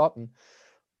as we've gotten.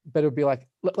 But it would be like,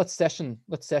 let's session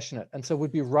it. And so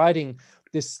we'd be riding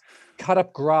this cut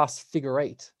up grass figure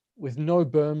eight with no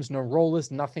berms, no rollers,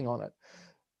 nothing on it.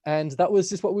 And that was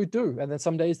just what we'd do. And then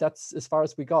some days that's as far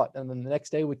as we got. And then the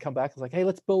next day we'd come back and was like, hey,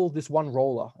 let's build this one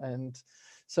roller. And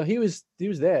so he was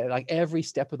there like every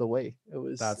step of the way.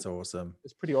 That's awesome.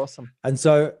 It's pretty awesome. And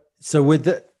so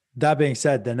with that being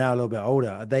said, they're now a little bit older.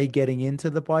 Are they getting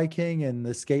into the biking and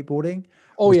the skateboarding?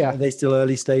 Oh yeah. Are they still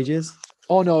early stages?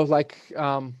 Oh no, like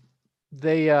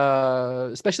they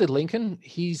especially Lincoln,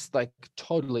 he's like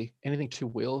totally anything two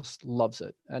wheels, loves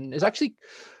it, and is actually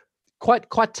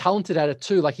quite talented at it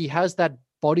too. Like he has that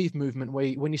body movement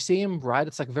where when you see him ride,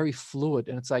 it's like very fluid,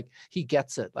 and it's like he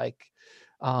gets it. Like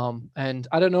and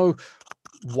I don't know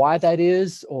why that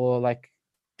is, or like,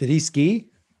 did he ski?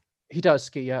 He does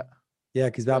ski, yeah. Yeah,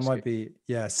 because that might be,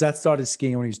 yeah. Seth started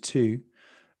skiing when he was 2,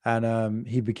 and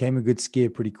he became a good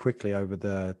skier pretty quickly over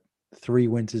the 3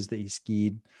 winters that he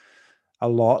skied a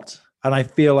lot. And I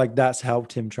feel like that's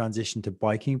helped him transition to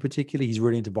biking particularly. He's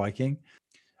really into biking.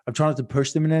 I'm trying not to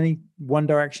push them in any one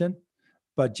direction,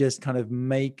 but just kind of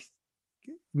make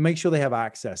sure they have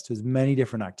access to as many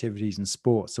different activities and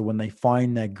sports. So when they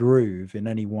find their groove in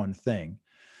any one thing,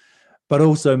 but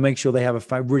also make sure they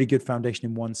have a really good foundation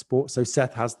in one sport. So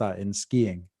Seth has that in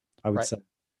skiing, I would say.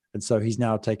 And so he's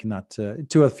now taken that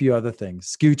to a few other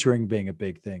things, scootering being a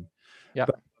big thing. Yeah.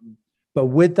 But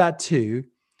with that too,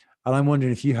 and I'm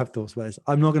wondering if you have thoughts about this.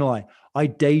 I'm not going to lie. I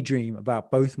daydream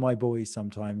about both my boys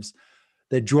sometimes.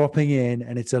 They're dropping in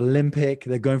and it's Olympic.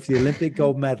 They're going for the Olympic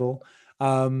gold medal.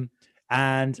 And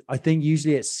I think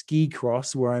usually it's ski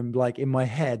cross where I'm like, in my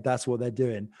head, that's what they're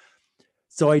doing.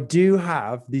 So I do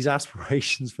have these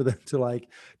aspirations for them to like,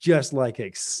 just like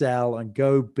excel and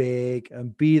go big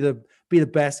and be the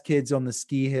best kids on the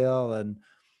ski hill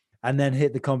and then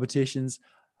hit the competitions.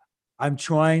 I'm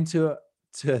trying to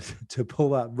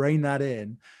rein that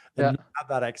in and have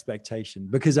that expectation,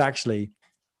 because actually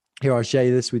here, I'll share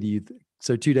this with you.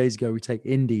 So 2 days ago, we take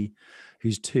Indy,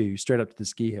 who's 2, straight up to the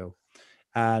ski hill.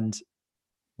 And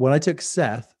when I took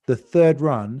Seth, the third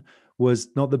run was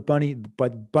not the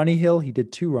bunny hill. He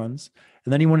did 2 runs,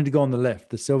 and then he wanted to go on the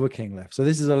lift, the Silver King lift. So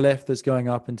this is a lift that's going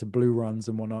up into blue runs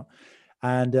and whatnot.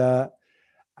 And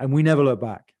we never look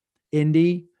back.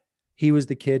 Indy, he was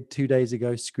the kid 2 days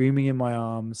ago, screaming in my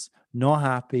arms, not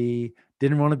happy,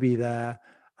 didn't want to be there.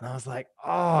 And I was like,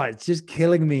 oh, it's just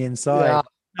killing me inside. Yeah.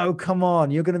 No, come on.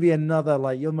 You're going to be another,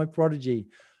 like, you're my prodigy.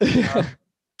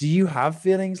 Do you have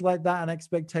feelings like that and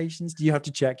expectations? Do you have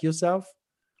to check yourself?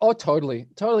 Oh, totally.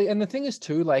 And the thing is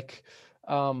too, like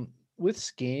with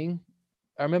skiing,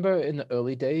 I remember in the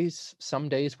early days, some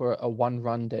days were a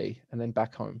 1-run day and then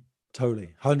back home.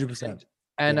 Totally. 100%.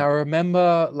 And I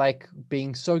remember like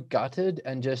being so gutted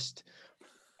and just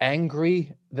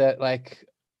angry that like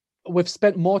we've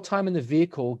spent more time in the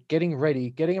vehicle getting ready,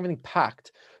 getting everything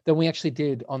packed than we actually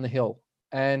did on the hill.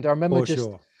 And I remember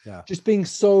just being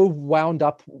so wound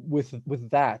up with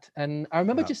that. And I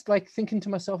remember just like thinking to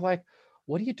myself, like,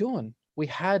 what are you doing? We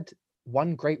had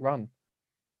one great run.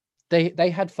 They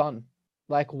had fun.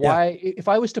 Like, why, if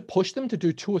I was to push them to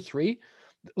do 2 or 3,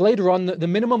 later on, the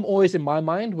minimum always in my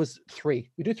mind was 3.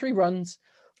 We do 3 runs.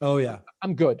 Oh yeah.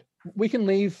 I'm good. We can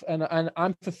leave and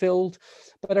I'm fulfilled.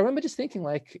 But I remember just thinking,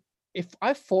 like, if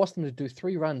I force them to do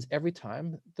 3 runs every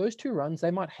time, those 2 runs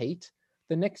they might hate.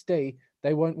 The next day,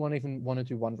 they won't even want to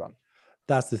do 1 run.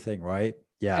 That's the thing, right?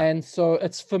 Yeah. And so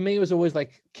for me, it was always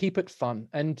like, keep it fun.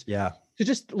 And to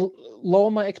just lower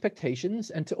my expectations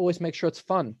and to always make sure it's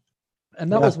fun.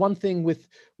 And that was one thing with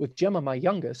Gemma, my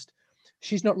youngest.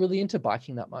 She's not really into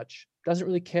biking that much. Doesn't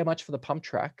really care much for the pump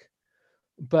track,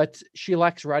 but she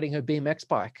likes riding her BMX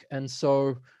bike. And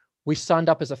so we signed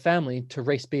up as a family to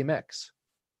race BMX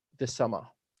this summer.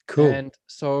 Cool. And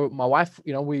so my wife,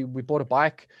 we bought a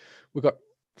bike. We got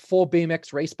 4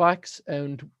 BMX race bikes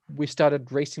and we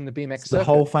started racing the BMX circuit. The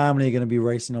whole family are going to be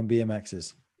racing on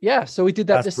BMXs. Yeah. So we did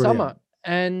that this summer,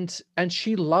 and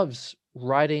she loves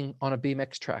riding on a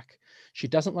BMX track. She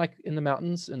doesn't like in the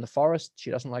mountains, in the forest.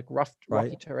 She doesn't like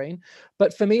rocky terrain.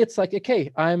 But for me, it's like,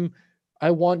 okay,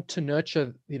 I want to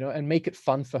nurture, and make it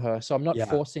fun for her. So I'm not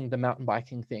forcing the mountain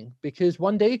biking thing, because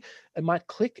one day it might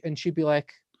click and she'd be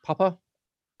like, Papa,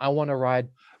 I want to ride.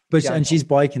 And she's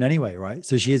biking anyway, right?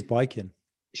 So she is biking.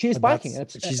 She is biking.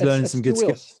 She's learning some good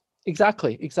skills.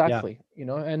 Exactly. You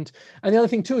know, and the other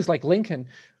thing too is like Lincoln,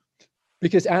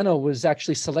 because Anna was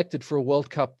actually selected for a World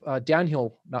Cup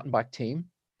downhill mountain bike team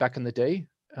back in the day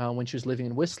when she was living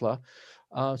in Whistler.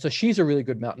 So she's a really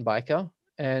good mountain biker.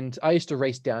 And I used to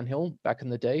race downhill back in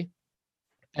the day.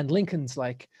 And Lincoln's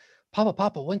like,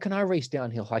 Papa, when can I race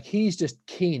downhill? Like he's just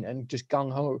keen and just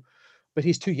gung ho, but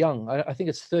he's too young. I think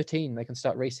it's 13. They can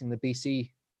start racing the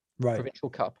BC Provincial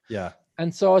Cup. Yeah.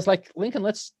 And so I was like, Lincoln,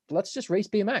 let's just race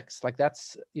BMX. Like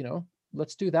that's, you know,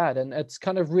 let's do that. And it's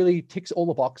kind of really ticks all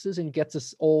the boxes and gets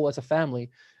us all as a family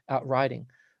out riding.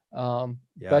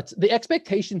 But the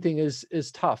expectation thing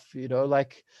is tough, you know,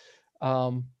 like,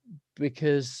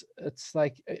 because it's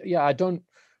like, I don't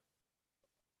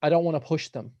want to push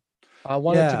them. I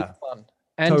want it to be fun.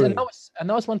 And, totally. and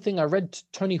that was one thing I read.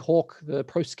 Tony Hawk, the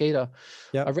pro skater,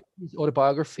 I read his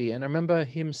autobiography, and I remember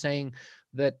him saying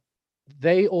that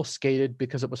they all skated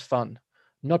because it was fun,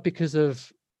 not because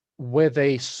of where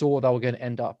they saw they were going to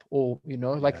end up, or, you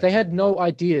know, like they had no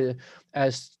idea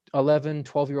as 11,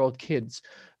 12-year-old kids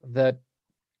that,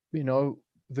 you know,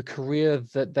 the career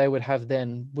that they would have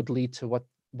then would lead to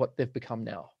what they've become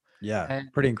now. Yeah.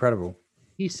 And pretty incredible.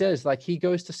 he says, like, he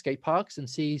goes to skate parks and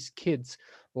sees kids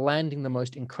landing the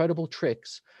most incredible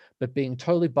tricks, but being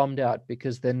totally bummed out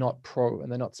because they're not pro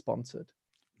and they're not sponsored.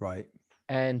 Right.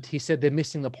 And he said they're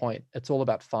missing the point. It's all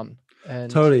about fun. And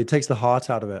totally. It takes the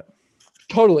heart out of it.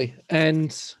 Totally.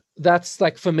 And that's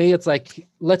like, for me, it's like,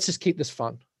 let's just keep this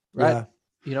fun. Right. Yeah.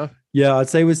 You know? Yeah. I'd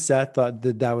say with Seth,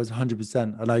 that was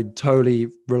 100%. And I totally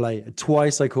relate.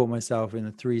 Twice I caught myself in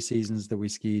the 3 seasons that we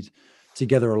skied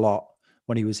together a lot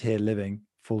when he was here living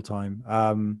full time.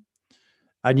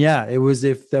 And yeah, it was,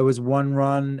 if there was one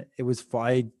run, it was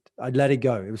fine. I'd let it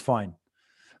go. It was fine.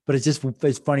 But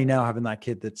it's funny now having that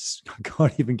kid that's, I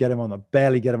can't even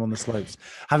barely get him on the slopes.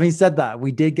 Having said that,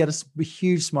 we did get a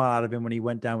huge smile out of him when he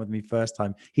went down with me first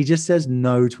time. He just says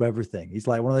no to everything. He's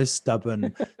like one of those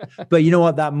stubborn, but you know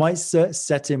what? That might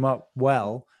set him up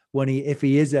well if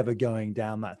he is ever going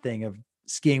down that thing of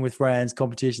skiing with friends,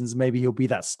 competitions. Maybe he'll be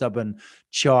that stubborn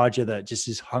charger that just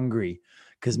is hungry,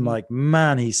 because like,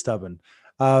 man, he's stubborn.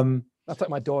 That's like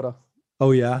my daughter.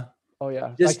 Oh yeah. Oh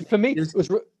yeah. Like for me, it was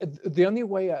the only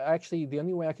way I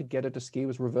could get her to ski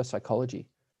was reverse psychology.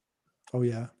 Oh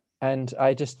yeah. And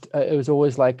I just, it was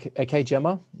always like, okay,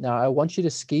 Gemma, now I want you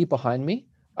to ski behind me.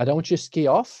 I don't want you to ski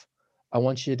off. I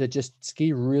want you to just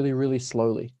ski really, really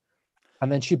slowly.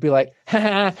 And then she'd be like,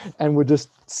 ha, and would just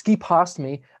ski past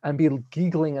me and be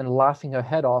giggling and laughing her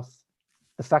head off.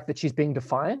 The fact that she's being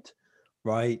defiant.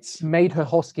 Right. Made her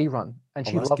whole ski run, and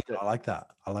she loved it. I like that.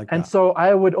 And so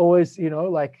I would always, you know,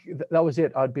 like that was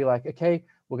it. I'd be like, okay,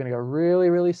 we're going to go really,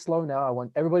 really slow now. I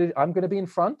want everybody, I'm going to be in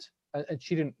front. And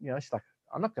she didn't, you know, she's like,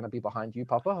 I'm not going to be behind you,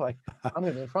 Papa. Like, I'm going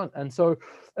to be in front. And so,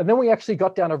 and then we actually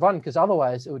got down a run, because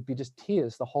otherwise it would be just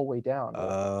tears the whole way down.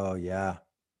 Oh yeah.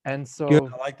 And so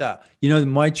good. I like that. You know,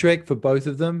 my trick for both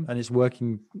of them, and it's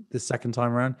working the second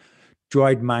time around,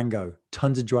 dried mango,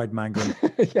 tons of dried mango.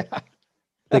 Yeah.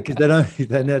 Because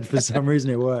then for some reason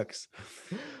it works.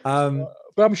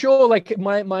 But I'm sure, like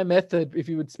my method, if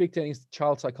you would speak to any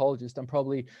child psychologist, I'm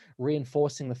probably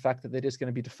reinforcing the fact that they're just going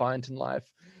to be defiant in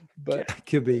life. But yeah,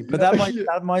 could be, but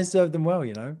that might serve them well,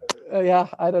 you know. Yeah,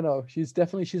 I don't know. She's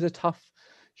a tough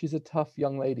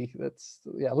young lady.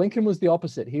 Lincoln was the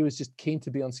opposite. He was just keen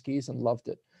to be on skis and loved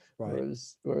it. Right.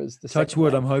 Whereas the touch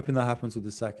wood, I'm hoping that happens with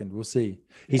the second. We'll see.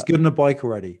 He's good on a bike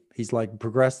already. He's like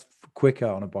progressed quicker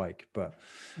on a bike, but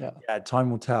yeah, time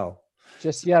will tell.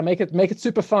 Just make it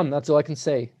super fun. That's all I can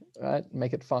say. Right,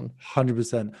 make it fun.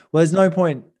 100%. Well, there's no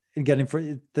point in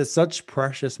getting there's such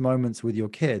precious moments with your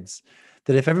kids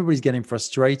that if everybody's getting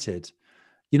frustrated,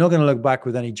 you're not going to look back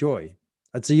with any joy.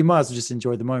 And so you might as well just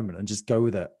enjoy the moment and just go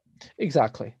with it.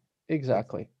 Exactly.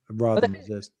 Rather than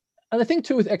resist. And the thing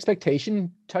too with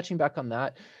expectation, touching back on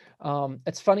that,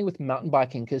 it's funny with mountain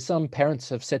biking, because some parents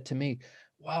have said to me,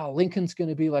 wow, Lincoln's going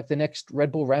to be like the next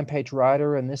Red Bull Rampage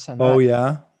rider and this and that. Oh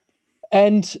yeah.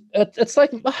 And it's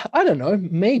like, I don't know,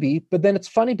 maybe, but then it's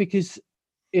funny because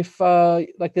if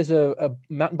like there's a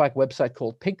mountain bike website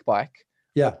called Pink Bike.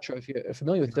 Yeah. I'm not sure if you're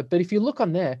familiar with it, but if you look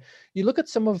on there, you look at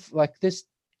some of like this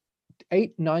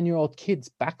 8-9-year-old kids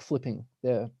backflipping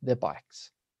their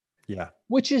bikes. Yeah.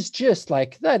 Which is just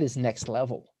like, that is next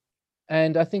level.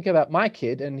 And I think about my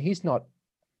kid, and he's not,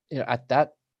 you know, at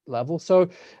that level. So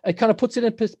it kind of puts it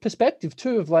in perspective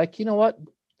too, of like, you know what,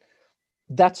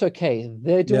 that's okay.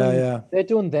 They're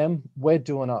doing them, we're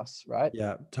doing us, right?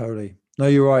 Yeah, totally. No,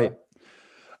 you're right.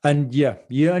 And yeah,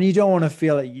 you don't want to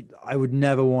feel it. I would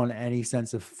never want any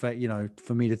sense of, you know,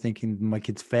 for me to thinking my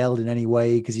kid's failed in any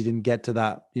way because he didn't get to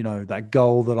that, you know, that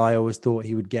goal that I always thought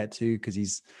he would get to, because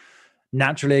he's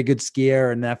naturally a good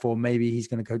skier and therefore maybe he's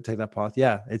going to go take that path.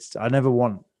 Yeah, I never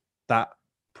want that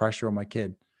pressure on my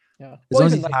kid. Yeah. As long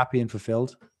as he's happy and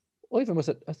fulfilled. Well, even was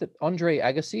it Andre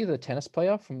Agassi, the tennis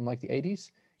player from like the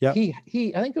 80s? Yeah.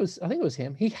 He I think it was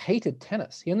him. He hated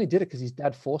tennis. He only did it because his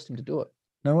dad forced him to do it.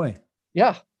 No way.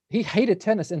 Yeah. He hated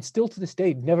tennis and still to this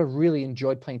day never really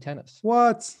enjoyed playing tennis.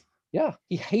 What? Yeah,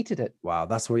 he hated it. Wow,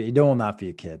 that's what you don't want that for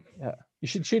your kid. Yeah. You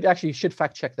should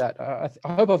fact check that. I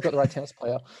hope I've got the right tennis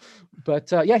player.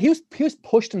 But yeah, he was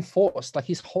pushed and forced like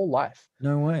his whole life.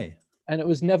 No way. And it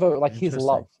was never like his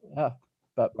love. Yeah.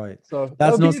 But right. So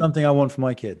that's not something I want for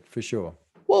my kid, for sure.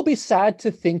 Well, it'd be sad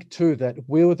to think too that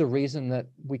we were the reason that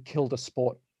we killed a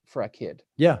sport for our kid.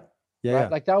 Yeah. Yeah. Right? Yeah.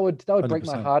 Like that would 100%. break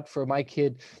my heart for my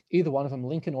kid, either one of them,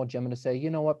 Lincoln or Gemma, to say, you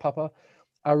know what, Papa,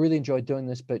 I really enjoyed doing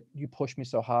this, but you pushed me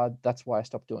so hard. That's why I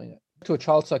stopped doing it. To a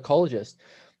child psychologist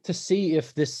to see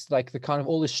if this, like the kind of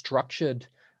all this structured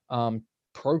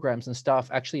programs and stuff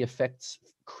actually affects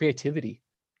creativity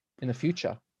in the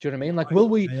future. Do you know what I mean? Like,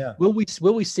 will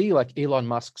we see like Elon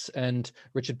Musk's and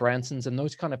Richard Branson's and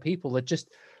those kind of people that just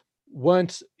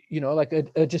weren't, like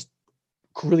are just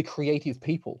really creative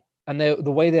people, and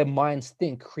the way their minds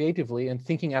think creatively and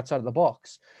thinking outside of the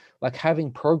box, like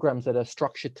having programs that are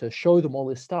structured to show them all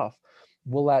this stuff,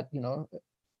 will that,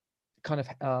 kind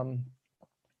of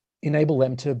enable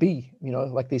them to be,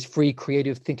 like these free,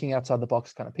 creative, thinking outside the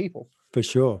box kind of people? For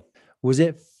sure. Was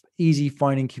it easy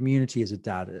finding community as a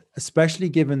dad, especially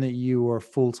given that you were a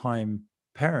full-time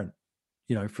parent,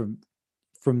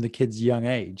 from the kid's young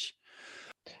age?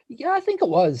 Yeah, I think it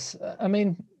was. I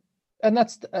mean, and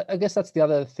I guess that's the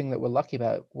other thing that we're lucky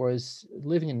about, whereas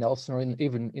living in Nelson, or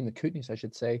even in the Kootenays, I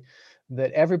should say,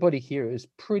 that everybody here is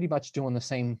pretty much doing the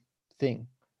same thing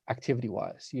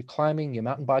activity-wise. You're climbing, you're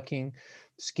mountain biking,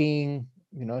 skiing,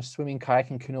 swimming,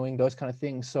 kayaking, canoeing, those kind of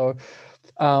things. So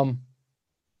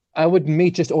I would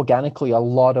meet just organically a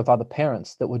lot of other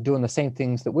parents that were doing the same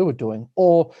things that we were doing,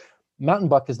 or mountain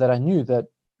bikers that I knew that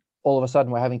all of a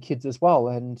sudden were having kids as well.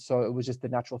 And so it was just the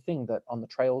natural thing that on the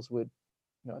trails would,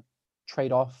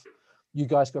 trade off. You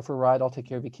guys go for a ride, I'll take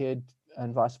care of your kid,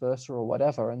 and vice versa, or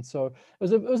whatever. And so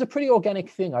it was a pretty organic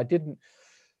thing. I didn't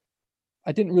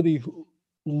really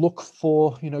look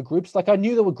for, groups. Like I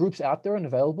knew there were groups out there and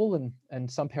available,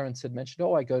 and some parents had mentioned,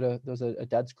 there's a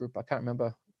dad's group. I can't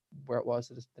remember where it was.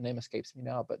 The name escapes me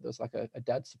now, but there's like a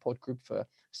dad support group for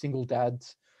single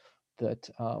dads that,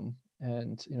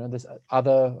 and there's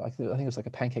other, I think it was like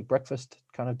a pancake breakfast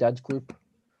kind of dad's group.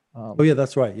 Oh yeah,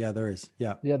 that's right. Yeah, there is.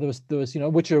 Yeah. Yeah, there was,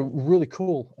 which are really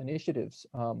cool initiatives.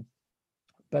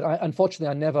 But unfortunately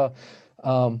I never,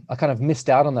 I kind of missed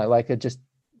out on that. Like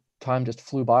time just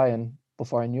flew by, and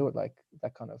before I knew it, like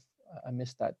that kind of, I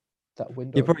missed that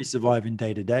window. You're probably surviving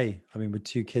day to day. I mean, with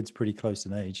two kids pretty close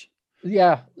in age.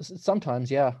 Yeah,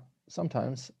 sometimes. Yeah,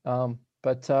 sometimes.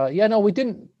 But no, we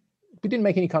didn't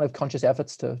make any kind of conscious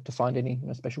efforts to find any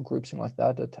special groups and like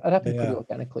that. It happened pretty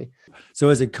organically. So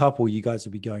as a couple, you guys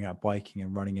would be going out biking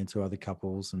and running into other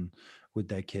couples and with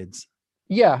their kids.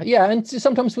 Yeah. And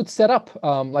sometimes we'd set up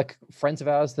like friends of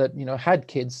ours that, had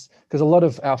kids, because a lot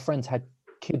of our friends had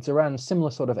kids around similar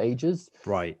sort of ages.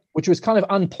 Right. Which was kind of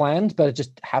unplanned, but it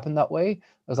just happened that way. It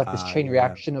was like this chain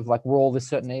reaction of like, we're all this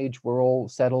certain age, we're all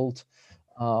settled.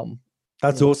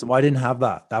 That's awesome. I didn't have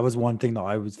that. That was one thing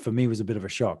that for me was a bit of a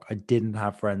shock. I didn't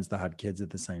have friends that had kids at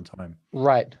the same time.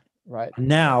 Right.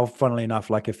 Now, funnily enough,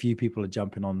 like a few people are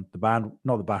jumping on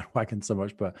not the bandwagon so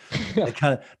much, but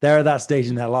they're at that stage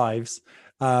in their lives.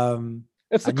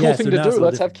 It's the cool thing to do.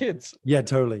 Let's have kids. Yeah,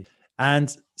 totally.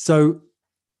 And so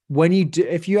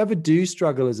if you ever do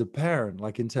struggle as a parent,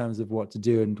 like in terms of what to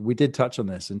do, and we did touch on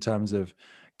this in terms of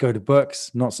go to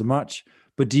books, not so much.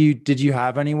 But did you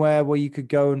have anywhere where you could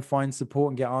go and find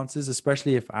support and get answers,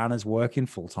 especially if Anna's working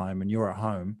full time and you're at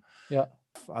home? Yeah.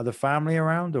 Are the family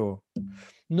around or?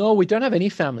 No, we don't have any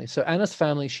family. So Anna's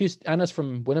family, Anna's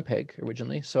from Winnipeg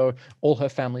originally. So all her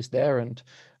family's there, and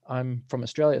I'm from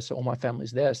Australia. So all my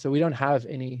family's there. So we don't have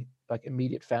any like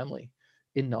immediate family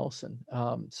in Nelson.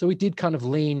 So we did kind of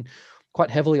lean quite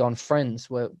heavily on friends,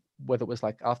 whether it was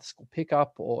like after school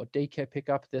pickup or daycare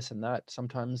pickup, this and that.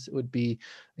 Sometimes it would be,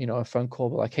 a phone call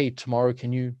like, hey, tomorrow,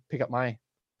 can you pick up my,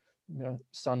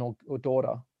 son or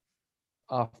daughter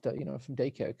after, from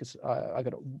daycare? Because I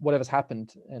got whatever's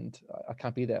happened and I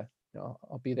can't be there.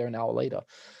 I'll be there an hour later.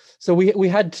 So we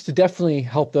had to definitely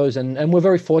help those. And we're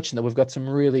very fortunate. We've got some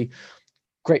really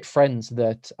great friends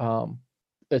that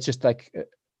it's just like,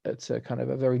 it's a kind of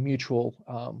a very mutual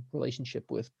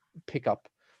relationship with pickup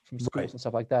from schools and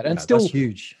stuff like that. And still that's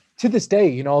huge. To this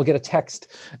day, I'll get a text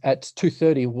at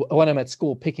 2:30 when I'm at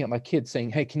school picking up my kids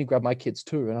saying, hey, can you grab my kids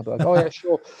too? And I'll be like, oh yeah,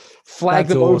 sure. Flag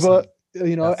them awesome. over.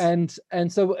 Yes.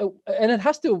 and so and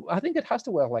I think it has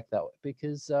to work like that,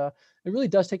 because it really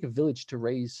does take a village to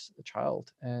raise a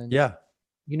child. And Yeah.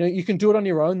 you can do it on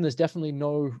your own. There's definitely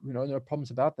no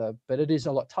problems about that, but it is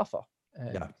a lot tougher.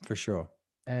 Yeah, for sure.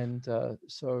 And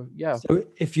so yeah.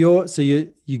 So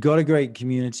you got a great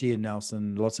community in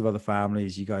Nelson, lots of other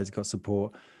families, you guys got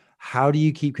support. How do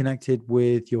you keep connected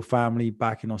with your family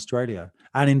back in Australia?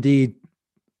 And indeed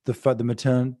the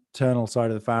maternal side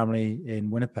of the family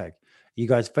in Winnipeg. Are you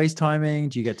guys FaceTiming?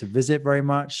 Do you get to visit very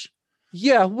much?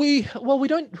 Yeah, we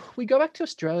go back to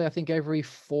Australia, I think, every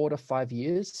 4 to 5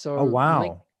 years. So Oh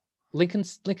wow.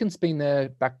 Lincoln's been there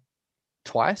back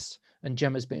twice, and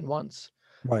Gemma's been once.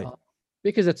 Right.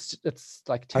 Because it's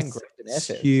like 10 That's grand in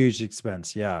airfares. huge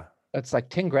expense. Yeah. It's like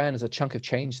 10 grand is a chunk of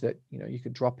change that you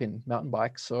could drop in mountain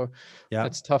bikes. So Yeah.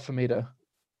 it's tough for me to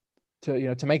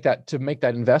make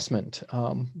that investment.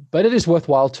 But it is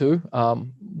worthwhile too.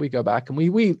 We go back, and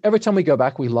we every time we go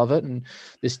back, we love it, and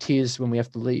there's tears when we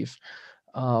have to leave.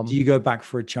 Do you go back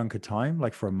for a chunk of time,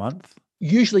 like for a month?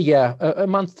 Usually, yeah, a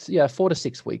month, yeah, 4 to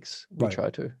 6 weeks. We Right. try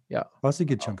to, yeah. That's a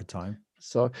good chunk of time.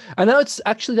 So I know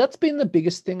that's been the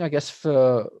biggest thing, I guess,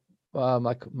 for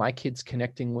like my kids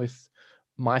connecting with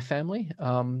my family.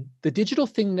 The digital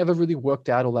thing never really worked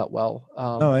out all that well.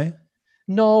 No, eh?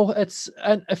 No,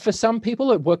 and for some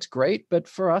people it works great, but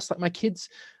for us, like my kids,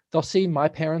 they'll see my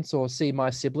parents or see my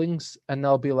siblings, and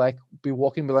they'll be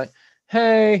walking, be like,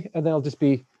 "Hey," and they'll just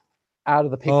be out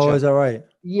of the picture. Oh, is that right?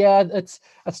 Yeah, it's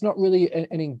not really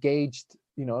an engaged,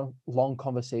 long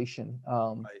conversation.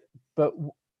 But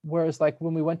whereas like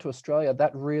when we went to Australia,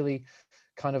 that really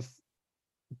kind of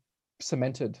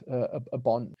cemented a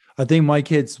bond. I think my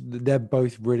kids, they're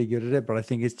both really good at it, but I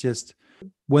think it's just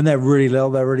when they're really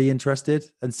little, they're really interested.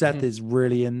 And Seth is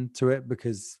really into it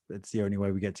because it's the only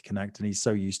way we get to connect, and he's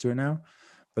so used to it now.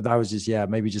 But that was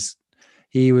just,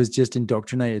 he was just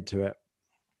indoctrinated to it.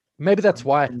 Maybe that's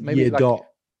why. Maybe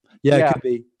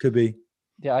Could be.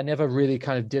 Yeah, I never really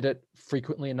kind of did it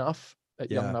frequently enough at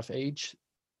young enough age.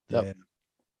 Yeah.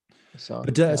 So,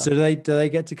 so do they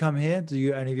get to come here?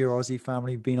 Do any of your Aussie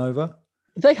family been over?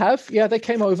 They have, yeah. They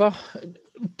came over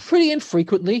pretty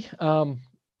infrequently. They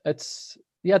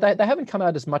haven't come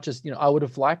out as much as I would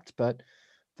have liked, but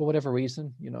for whatever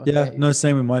reason,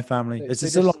 same with my family. It's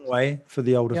just a long way for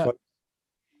the older folks.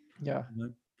 Yeah,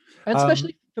 and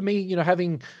especially for me,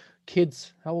 having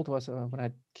kids. How old was I when I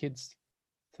had kids?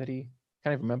 30.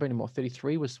 Can't even remember anymore.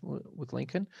 33 was with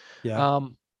Lincoln. Yeah.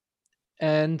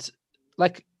 And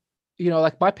like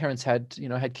my parents had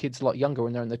kids a lot younger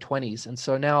when they're in their 20s, and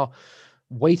so now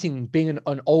being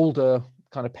an older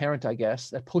kind of parent, I guess,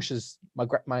 that pushes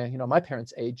my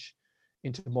parents' age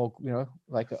into more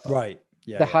right.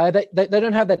 Yeah. The higher they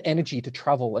don't have that energy to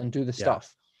travel and do the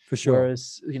stuff. For sure.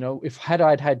 Whereas, if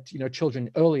I'd had children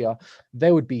earlier,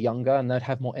 they would be younger and they'd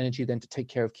have more energy then to take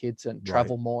care of kids and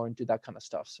travel more and do that kind of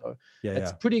stuff. So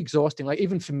it's pretty exhausting. Like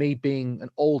even for me being an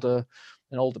older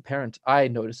parent, I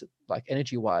notice it like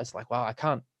energy wise, like, wow, I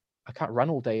can't run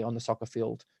all day on the soccer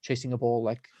field chasing a ball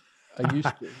like I used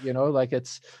to, like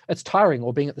it's tiring,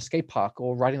 or being at the skate park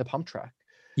or riding the pump track.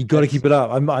 You got to keep it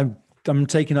up. I'm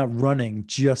taking up running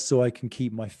just so I can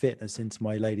keep my fitness into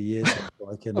my later years.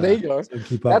 So I can, there you go.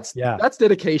 Keep up. That's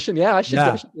dedication. Yeah, I should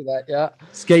do that. Yeah.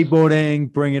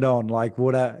 Skateboarding, bring it on. Like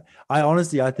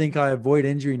I think I avoid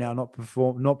injury now, not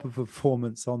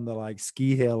performance on the like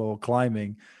ski hill or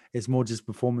climbing. It's more just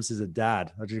performance as a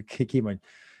dad. I just get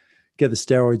the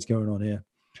steroids going on here.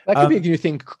 That could be a new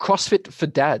thing. CrossFit for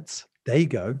dads. There you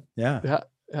go. Yeah.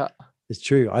 Yeah. It's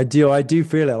true. I do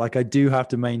feel it. Like I do have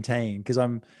to maintain, because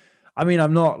I'm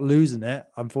not losing it.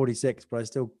 I'm 46, but I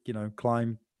still,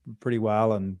 climb pretty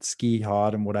well and ski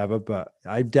hard and whatever. But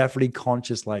I'm definitely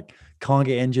conscious, like can't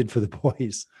get injured for the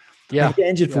boys. Yeah. I get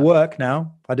injured for work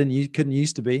now. couldn't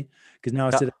used to be, because now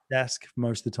I sit at a desk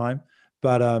most of the time.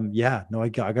 But I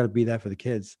got to be there for the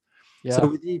kids. Yeah.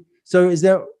 So is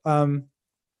there,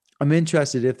 I'm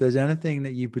interested if there's anything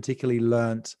that you particularly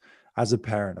learnt as a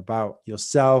parent about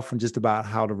yourself and just about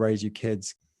how to raise your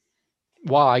kids.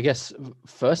 Wow, I guess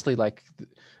firstly, like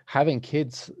having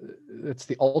kids, it's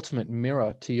the ultimate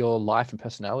mirror to your life and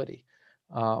personality.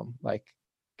 Like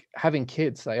having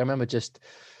kids, I remember just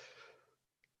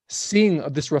seeing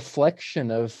this reflection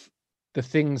of the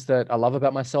things that I love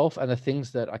about myself and the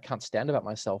things that I can't stand about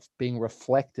myself being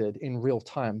reflected in real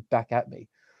time back at me,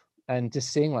 and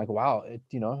just seeing like, wow,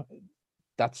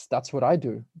 that's what I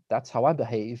do. That's how I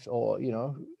behave, or,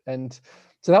 and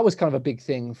so that was kind of a big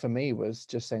thing for me, was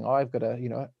just saying, oh, I've got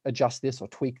to, adjust this or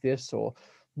tweak this, or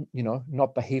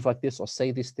not behave like this or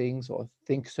say these things or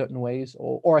think certain ways,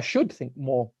 or I should think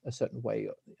more a certain way.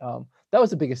 That was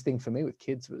the biggest thing for me with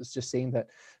kids, was just seeing that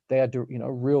they are,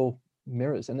 real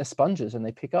mirrors, and they're sponges, and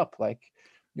they pick up like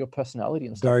your personality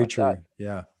and stuff Very like true. that.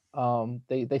 Yeah.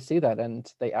 They see that, and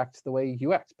they act the way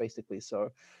you act, basically.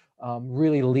 So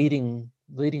really leading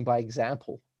by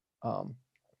example.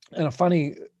 And a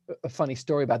funny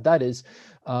story about that is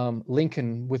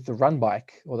Lincoln with the run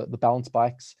bike, or the balance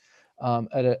bikes,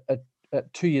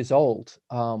 at 2 years old,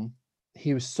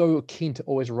 he was so keen to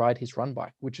always ride his run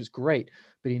bike, which is great,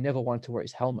 but he never wanted to wear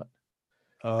his helmet.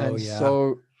 Oh, yeah.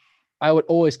 So I would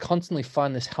always constantly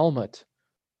find this helmet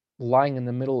lying in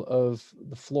the middle of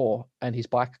the floor and his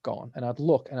bike gone. And I'd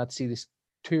look and I'd see this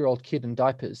 2-year-old kid in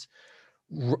diapers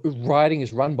riding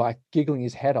his run bike, giggling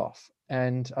his head off.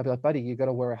 And I'd be like, buddy, you got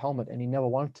to wear a helmet. And he never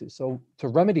wanted to. So to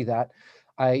remedy that,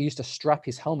 I used to strap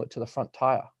his helmet to the front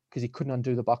tire, because he couldn't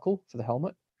undo the buckle for the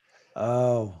helmet.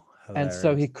 Oh, hilarious. And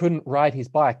so he couldn't ride his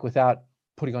bike without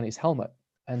putting on his helmet.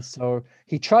 And so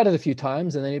he tried it a few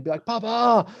times, and then he'd be like,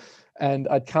 Papa. And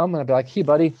I'd come and I'd be like, here,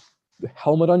 buddy,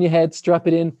 helmet on your head, strap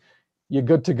it in, you're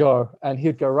good to go. And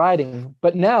he'd go riding.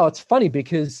 But now it's funny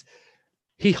because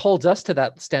he holds us to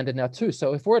that standard now too.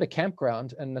 So if we're at a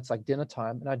campground and it's like dinner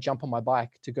time and I jump on my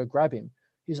bike to go grab him,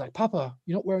 he's like, Papa,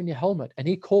 you're not wearing your helmet. And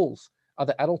he calls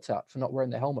other adults out for not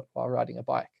wearing their helmet while riding a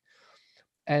bike.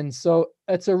 And so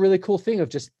it's a really cool thing of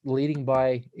just leading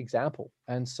by example.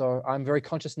 And so I'm very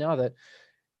conscious now that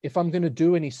if I'm going to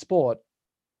do any sport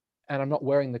and I'm not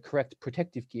wearing the correct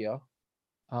protective gear,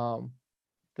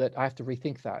 that I have to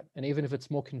rethink that. And even if it's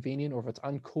more convenient, or if it's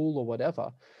uncool or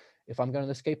whatever, if I'm going to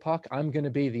the skate park, I'm going to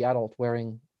be the adult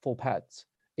wearing full pads,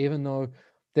 even though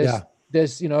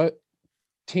there's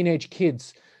teenage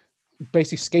kids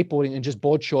basically skateboarding in just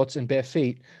board shorts and bare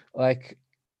feet. Like,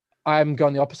 I'm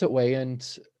going the opposite way, and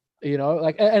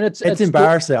and it's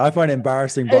embarrassing. I find it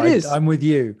embarrassing, but I'm with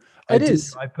you. I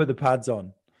put the pads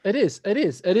on. It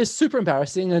is super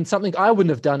embarrassing, and something I wouldn't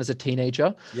have done as a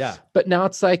teenager. Yeah. But now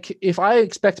it's like, if I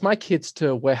expect my kids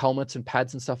to wear helmets and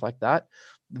pads and stuff like that,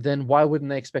 then why wouldn't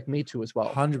they expect me to as well?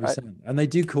 100%. Right? And they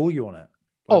do call you on it.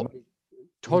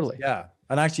 Totally. Yeah.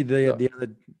 And actually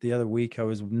the other week I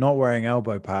was not wearing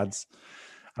elbow pads,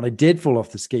 and I did fall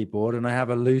off the skateboard, and I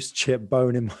have a loose chip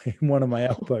bone in one of my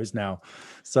elbows now.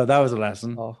 So that was a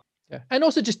lesson. Oh, yeah. And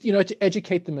also just, to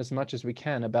educate them as much as we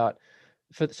can about,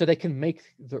 so they can make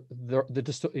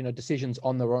the decisions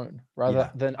on their own, rather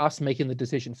than us making the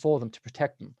decision for them to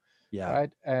protect them. Yeah.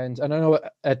 Right. And I know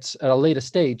at a later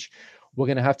stage, we're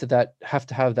going to have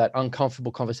to have that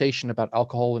uncomfortable conversation about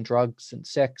alcohol and drugs and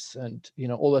sex and,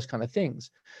 all those kind of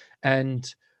things.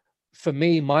 And for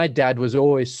me, my dad was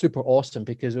always super awesome,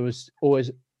 because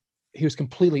he was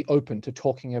completely open to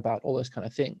talking about all those kind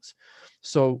of things.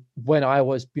 So when I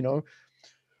was,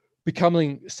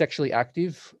 becoming sexually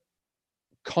active,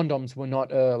 condoms were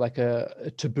not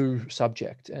a taboo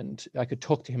subject, and I could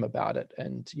talk to him about it,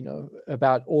 and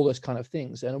about all those kind of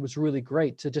things. And it was really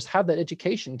great to just have that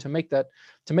education to make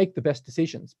the best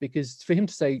decisions, because for him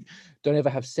to say, don't ever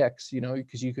have sex,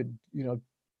 because you could,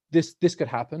 this could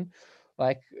happen,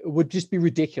 like, it would just be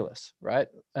ridiculous, right?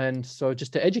 And so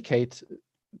just to educate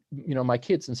my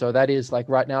kids. And so that is like,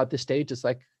 right now at this stage, it's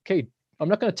like, okay, I'm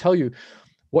not going to tell you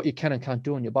what you can and can't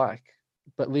do on your bike,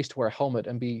 but at least wear a helmet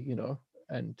and be,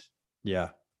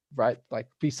 right, like,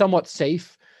 be somewhat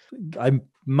safe. I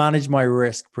manage my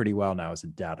risk pretty well now as a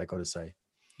dad, I gotta say.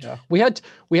 Yeah, we had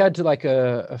like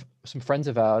some friends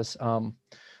of ours,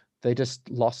 they just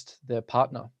lost their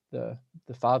partner, the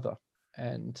father,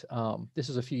 and this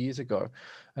was a few years ago, and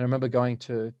I remember going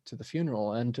to the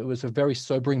funeral, and it was a very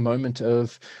sobering moment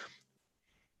of,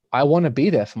 I want to be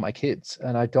there for my kids,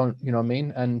 and I don't, what I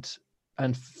mean, and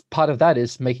part of that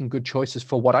is making good choices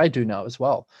for what I do now as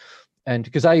well. And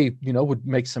because I, would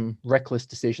make some reckless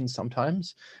decisions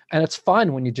sometimes, and it's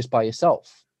fine when you're just by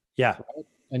yourself. Yeah. Right?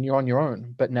 And you're on your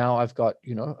own. But now I've got,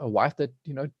 a wife that,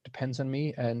 depends on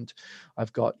me, and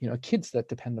I've got, kids that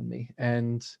depend on me.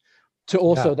 And to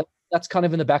also, that's kind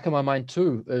of in the back of my mind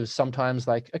too, is sometimes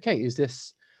like, okay, is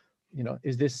this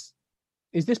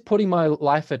putting my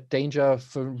life at danger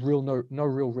for no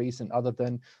real reason other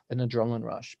than an adrenaline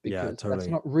rush? Because that's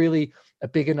not really a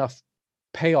big enough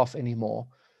payoff anymore.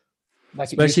 Like,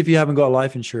 especially if you haven't got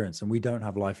life insurance, and we don't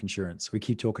have life insurance. We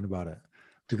keep talking about it.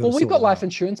 We've got life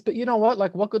insurance, but you know what?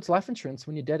 Like, what good's life insurance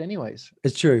when you're dead anyways?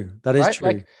 It's true. That is true.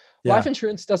 Like, life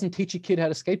insurance doesn't teach your kid how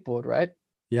to skateboard, right?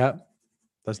 Yeah.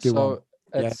 That's a good one. So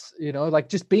it's, like,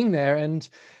 just being there, and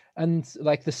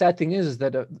like, the sad thing is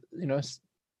that,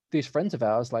 these friends of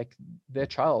ours, like, their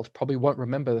child probably won't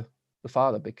remember the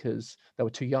father because they were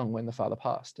too young when the father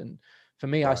passed. And For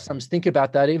me, I sometimes think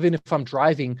about that, even if I'm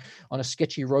driving on a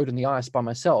sketchy road in the ice by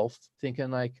myself,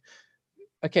 thinking like,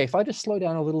 okay, if I just slow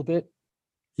down a little bit,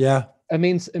 Yeah. it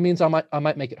means I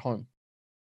might make it home.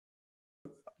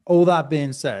 All that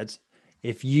being said,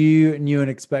 if you knew an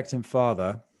expectant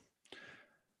father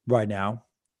right now,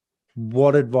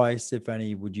 what advice, if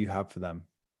any, would you have for them?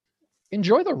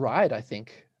 Enjoy the ride, I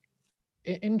think.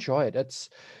 Enjoy it.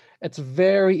 It's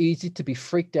very easy to be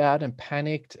freaked out and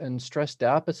panicked and stressed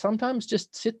out, but sometimes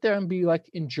just sit there and be like,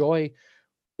 enjoy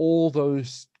all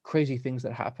those crazy things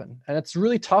that happen. And it's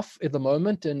really tough at the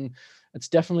moment, and it's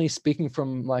definitely speaking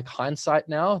from like hindsight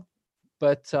now.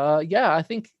 But yeah, I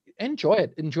think enjoy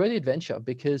it. Enjoy the adventure,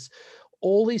 because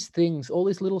all these things, all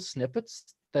these little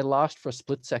snippets, they last for a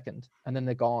split second and then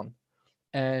they're gone.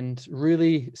 And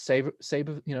really savor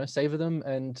them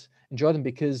and enjoy them,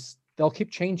 because they'll keep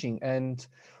changing, and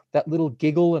that little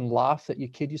giggle and laugh that your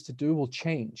kid used to do will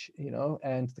change,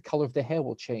 and the color of their hair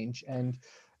will change, and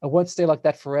it won't stay like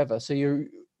that forever. So you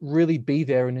really be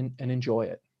there and enjoy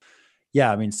it. Yeah,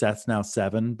 I mean, Seth's now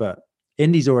 7, but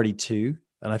Indy's already 2,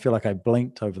 and I feel like I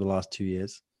blinked over the last 2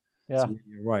 years. Yeah, so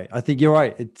you're right. I think you're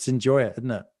right. It's enjoy it, isn't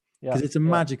it? yeah, Because it's a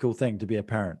magical thing to be a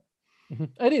parent.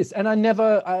 It is. And I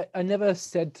never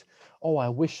said, oh, I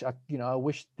wish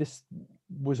this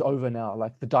was over now.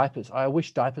 Like the diapers, I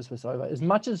wish diapers was over. As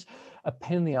much as a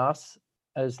pain in the ass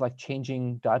as like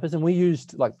changing diapers, and we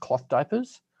used like cloth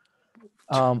diapers.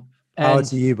 Power And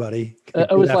to you, buddy.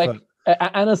 it was effort. Like,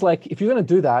 Anna's like, if you're going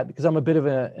to do that, because I'm a bit of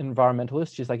an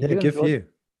environmentalist, she's like, yeah, good for you.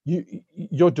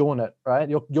 You're doing it, right?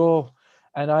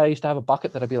 And I used to have a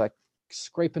bucket that I'd be like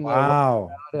scraping.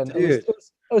 Wow. And it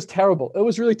was terrible. It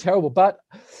was really terrible. But,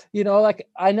 like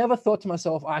I never thought to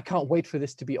myself, I can't wait for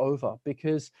this to be over,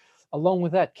 because along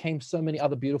with that came so many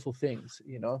other beautiful things,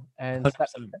 and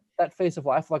that phase of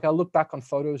life. Like I look back on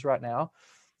photos right now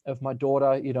of my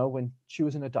daughter, when she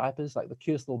was in her diapers, like the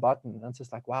cutest little button. And it's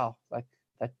just like, wow, like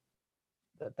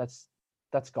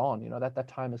that's gone. That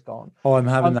time is gone. Oh, I'm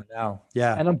having that now.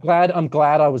 Yeah. And I'm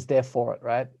glad I was there for it.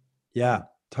 Right. Yeah,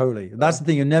 totally. That's the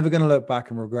thing. You're never going to look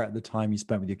back and regret the time you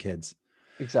spent with your kids.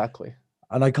 Exactly.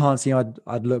 And I can't see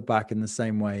I'd look back in the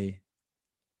same way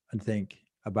and think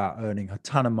about earning a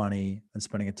ton of money and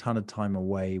spending a ton of time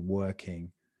away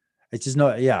working. It's just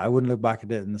not, I wouldn't look back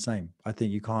at it in the same. I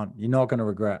think you're not going to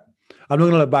regret. I'm not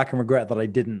going to look back and regret that I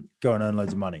didn't go and earn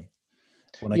loads of money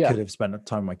when I could have spent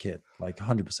time with my kid, like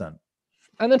 100%.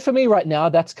 And then for me right now,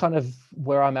 that's kind of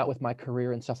where I'm at with my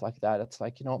career and stuff like that. It's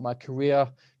like, my career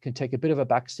can take a bit of a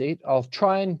backseat. I'll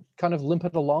try and kind of limp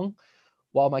it along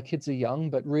while my kids are young,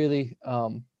 but really,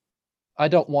 I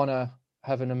don't want to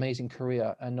have an amazing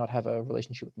career and not have a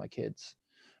relationship with my kids.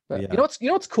 But you know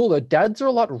what's cool though? Dads are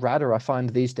a lot radder, I find,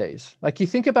 these days. Like you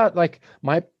think about like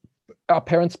our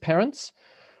parents,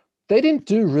 they didn't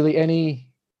do really any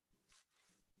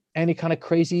kind of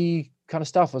crazy kind of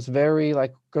stuff. It was very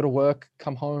like go to work,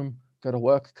 come home, go to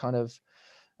work kind of.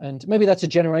 And maybe that's a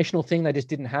generational thing. They just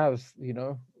didn't have,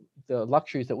 the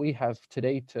luxuries that we have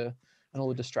today and all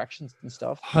the distractions and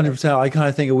stuff. 100%. I kind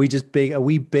of think, are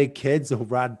we big kids or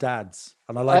rad dads?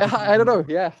 And I don't know.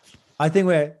 Yeah. I think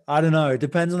I don't know. It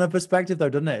depends on the perspective though,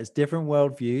 doesn't it? It's different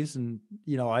worldviews. And,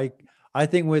 I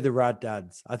think we're the rad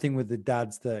dads. I think we're the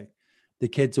dads that the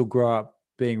kids will grow up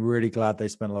being really glad they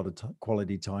spent a lot of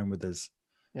quality time with us.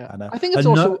 Yeah. And, I think it's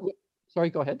also, sorry,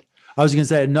 go ahead. I was going to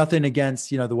say nothing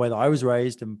against, the way that I was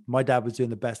raised, and my dad was doing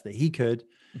the best that he could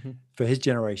for his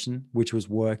generation, which was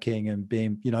working and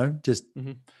being, just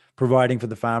providing for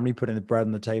the family, putting the bread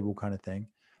on the table kind of thing.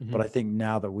 But I think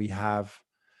now that we have,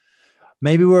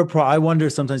 maybe I wonder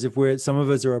sometimes if some of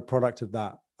us are a product of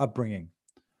that upbringing.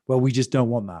 Well, we just don't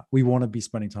want that. We want to be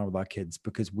spending time with our kids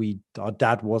because our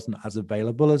dad wasn't as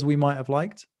available as we might have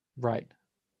liked. Right.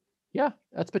 Yeah,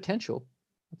 that's potential.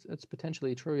 It's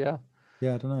potentially true. Yeah.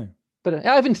 Yeah, I don't know. But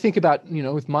I even think about,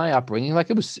 with my upbringing,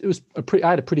 like I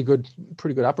had a pretty good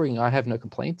upbringing. I have no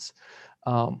complaints.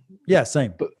 Yeah,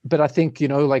 same. But I think,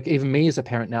 like even me as a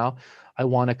parent now, I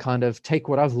want to kind of take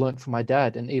what I've learned from my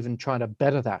dad and even trying to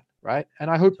better that. Right.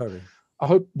 And I hope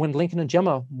when Lincoln and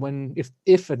Gemma,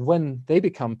 if and when they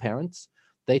become parents,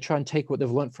 they try and take what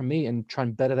they've learned from me and try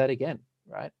and better that again.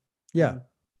 Right. Yeah.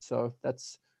 So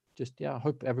that's just, I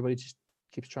hope everybody just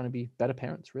keeps trying to be better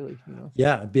parents, really.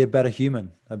 Yeah, be a better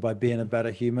human. And by being a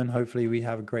better human, hopefully we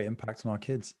have a great impact on our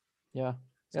kids. Yeah.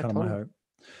 It's kind of my hope.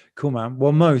 Cool, man.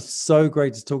 Well, Mo, so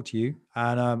great to talk to you.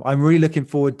 And I'm really looking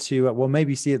forward to,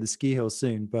 maybe see you at the ski hill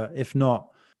soon, but if not.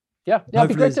 Yeah, it'd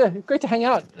be great to hang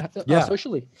out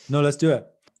socially. No, let's do it.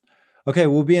 Okay,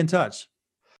 we'll be in touch.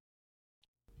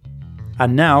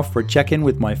 And now for a check-in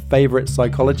with my favorite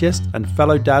psychologist and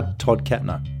fellow dad, Todd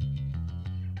Kettner.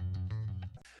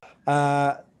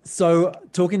 So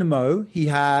talking to Mo, he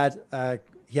had a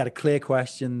clear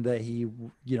question that he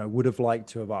would have liked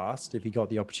to have asked if he got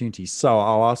the opportunity. So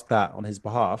I'll ask that on his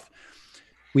behalf.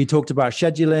 We talked about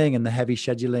scheduling and the heavy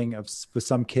scheduling for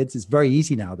some kids. It's very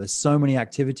easy now. There's so many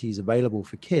activities available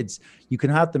for kids. You can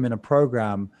have them in a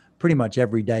program pretty much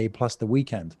every day plus the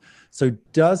weekend. So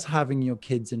does having your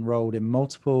kids enrolled in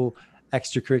multiple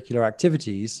extracurricular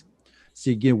activities,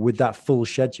 so with that full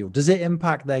schedule, does it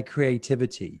impact their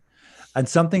creativity? And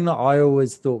something that I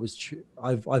always thought was true,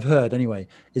 I've heard anyway,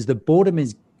 is that boredom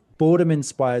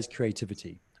inspires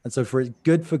creativity. And so it's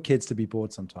good for kids to be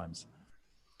bored sometimes.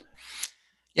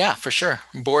 Yeah, for sure.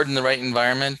 Bored in the right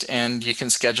environment, and you can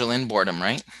schedule in boredom,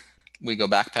 right? We go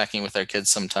backpacking with our kids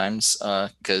sometimes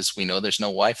because we know there's no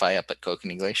Wi-Fi up at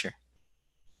Kokanee Glacier,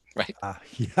 right?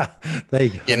 Yeah, there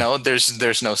you go.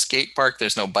 There's no skate park,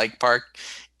 there's no bike park,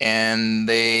 and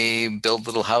they build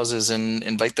little houses and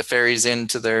invite the fairies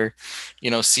into their,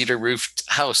 cedar roofed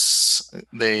house.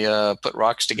 They put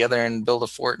rocks together and build a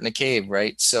fort in a cave,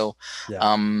 right? So,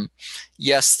 yeah.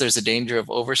 Yes, there's a danger of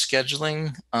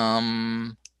overscheduling.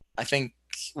 I think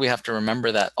we have to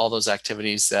remember that all those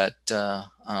activities that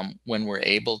when we're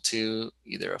able to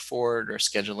either afford or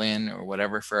schedule in or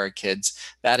whatever for our kids,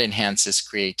 that enhances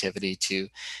creativity too.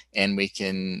 And we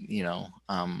can,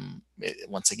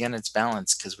 once again, it's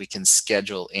balance because we can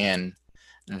schedule in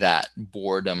that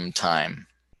boredom time,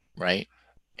 right?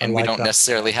 And we don't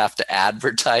necessarily have to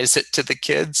advertise it to the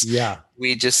kids. Yeah.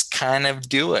 We just kind of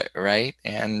do it, right?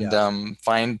 And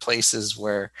find times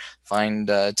where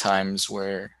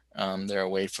they're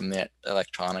away from the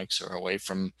electronics or away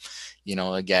from,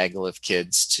 a gaggle of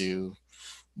kids to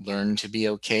learn to be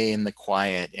okay in the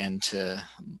quiet and to,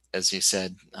 as you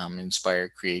said, inspire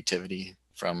creativity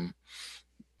from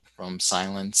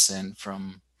silence and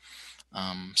from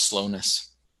slowness.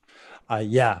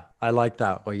 I like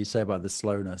that, what you say about the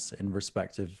slowness in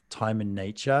respect of time and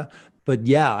nature. But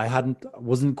yeah, I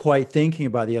wasn't quite thinking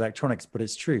about the electronics, but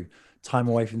it's true. Time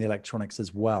away from the electronics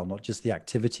as well, not just the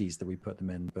activities that we put them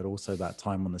in, but also that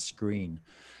time on the screen,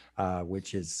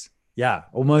 which is,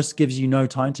 almost gives you no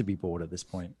time to be bored at this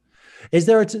point.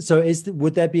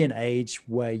 Would there be an age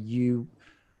where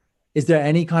is there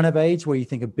any kind of age where you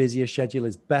think a busier schedule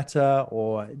is better,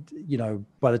 or,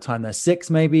 by the time they're 6,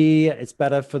 maybe it's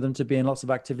better for them to be in lots of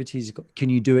activities? Can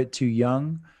you do it too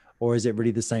young, or is it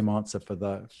really the same answer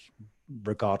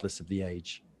regardless of the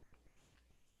age?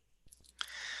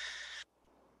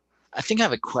 I think I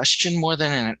have a question more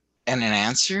than an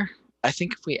answer. I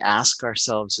think if we ask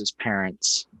ourselves as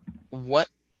parents, what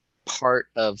part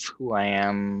of who I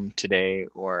am today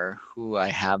or who I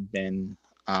have been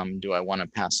do I want to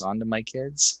pass on to my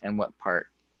kids, and what part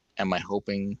am I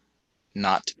hoping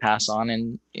not to pass on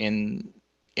in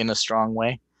a strong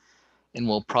way? And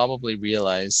we'll probably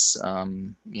realize,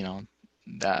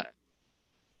 that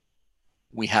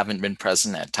we haven't been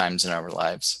present at times in our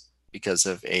lives because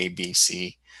of A, B,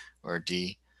 C, or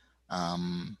D. How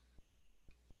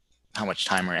much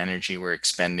time or energy we're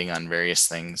expending on various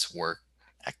things, work,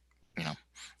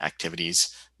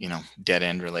 activities, dead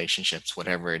end relationships,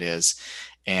 whatever it is.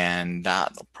 And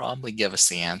that'll probably give us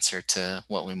the answer to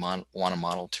what we want to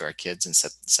model to our kids and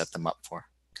set them up for.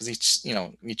 Because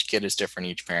each kid is different,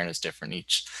 each parent is different,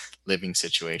 each living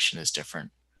situation is different.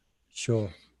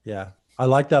 Sure. Yeah. I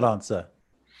like that answer.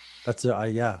 That's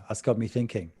got me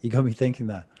thinking. You got me thinking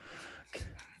that.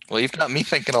 Well, you've got me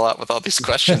thinking a lot with all these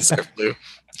questions there, Blue.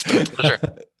 It's been a pleasure.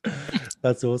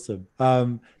 That's awesome.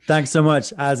 Thanks so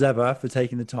much, as ever, for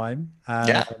taking the time.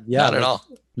 Not at all.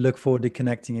 Look forward to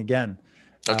connecting again.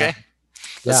 Okay.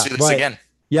 Let's do this again.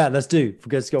 Yeah, let's do.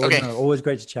 Okay. Always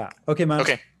great to chat. Okay, man.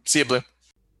 Okay. See you, Blue.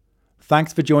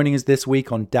 Thanks for joining us this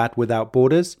week on Dad Without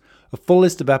Borders. A full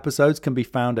list of episodes can be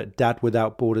found at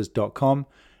dadwithoutborders.com.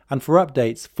 And for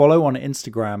updates, follow on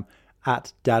Instagram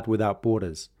at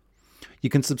dadwithoutborders. You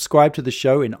can subscribe to the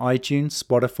show in iTunes,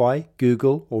 Spotify,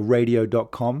 Google, or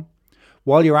radio.com.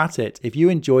 While you're at it, if you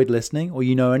enjoyed listening or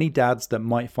you know any dads that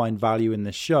might find value in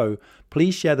this show,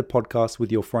 please share the podcast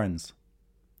with your friends.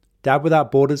 Dad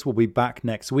Without Borders will be back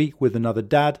next week with another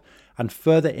dad and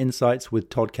further insights with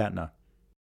Todd Kettner.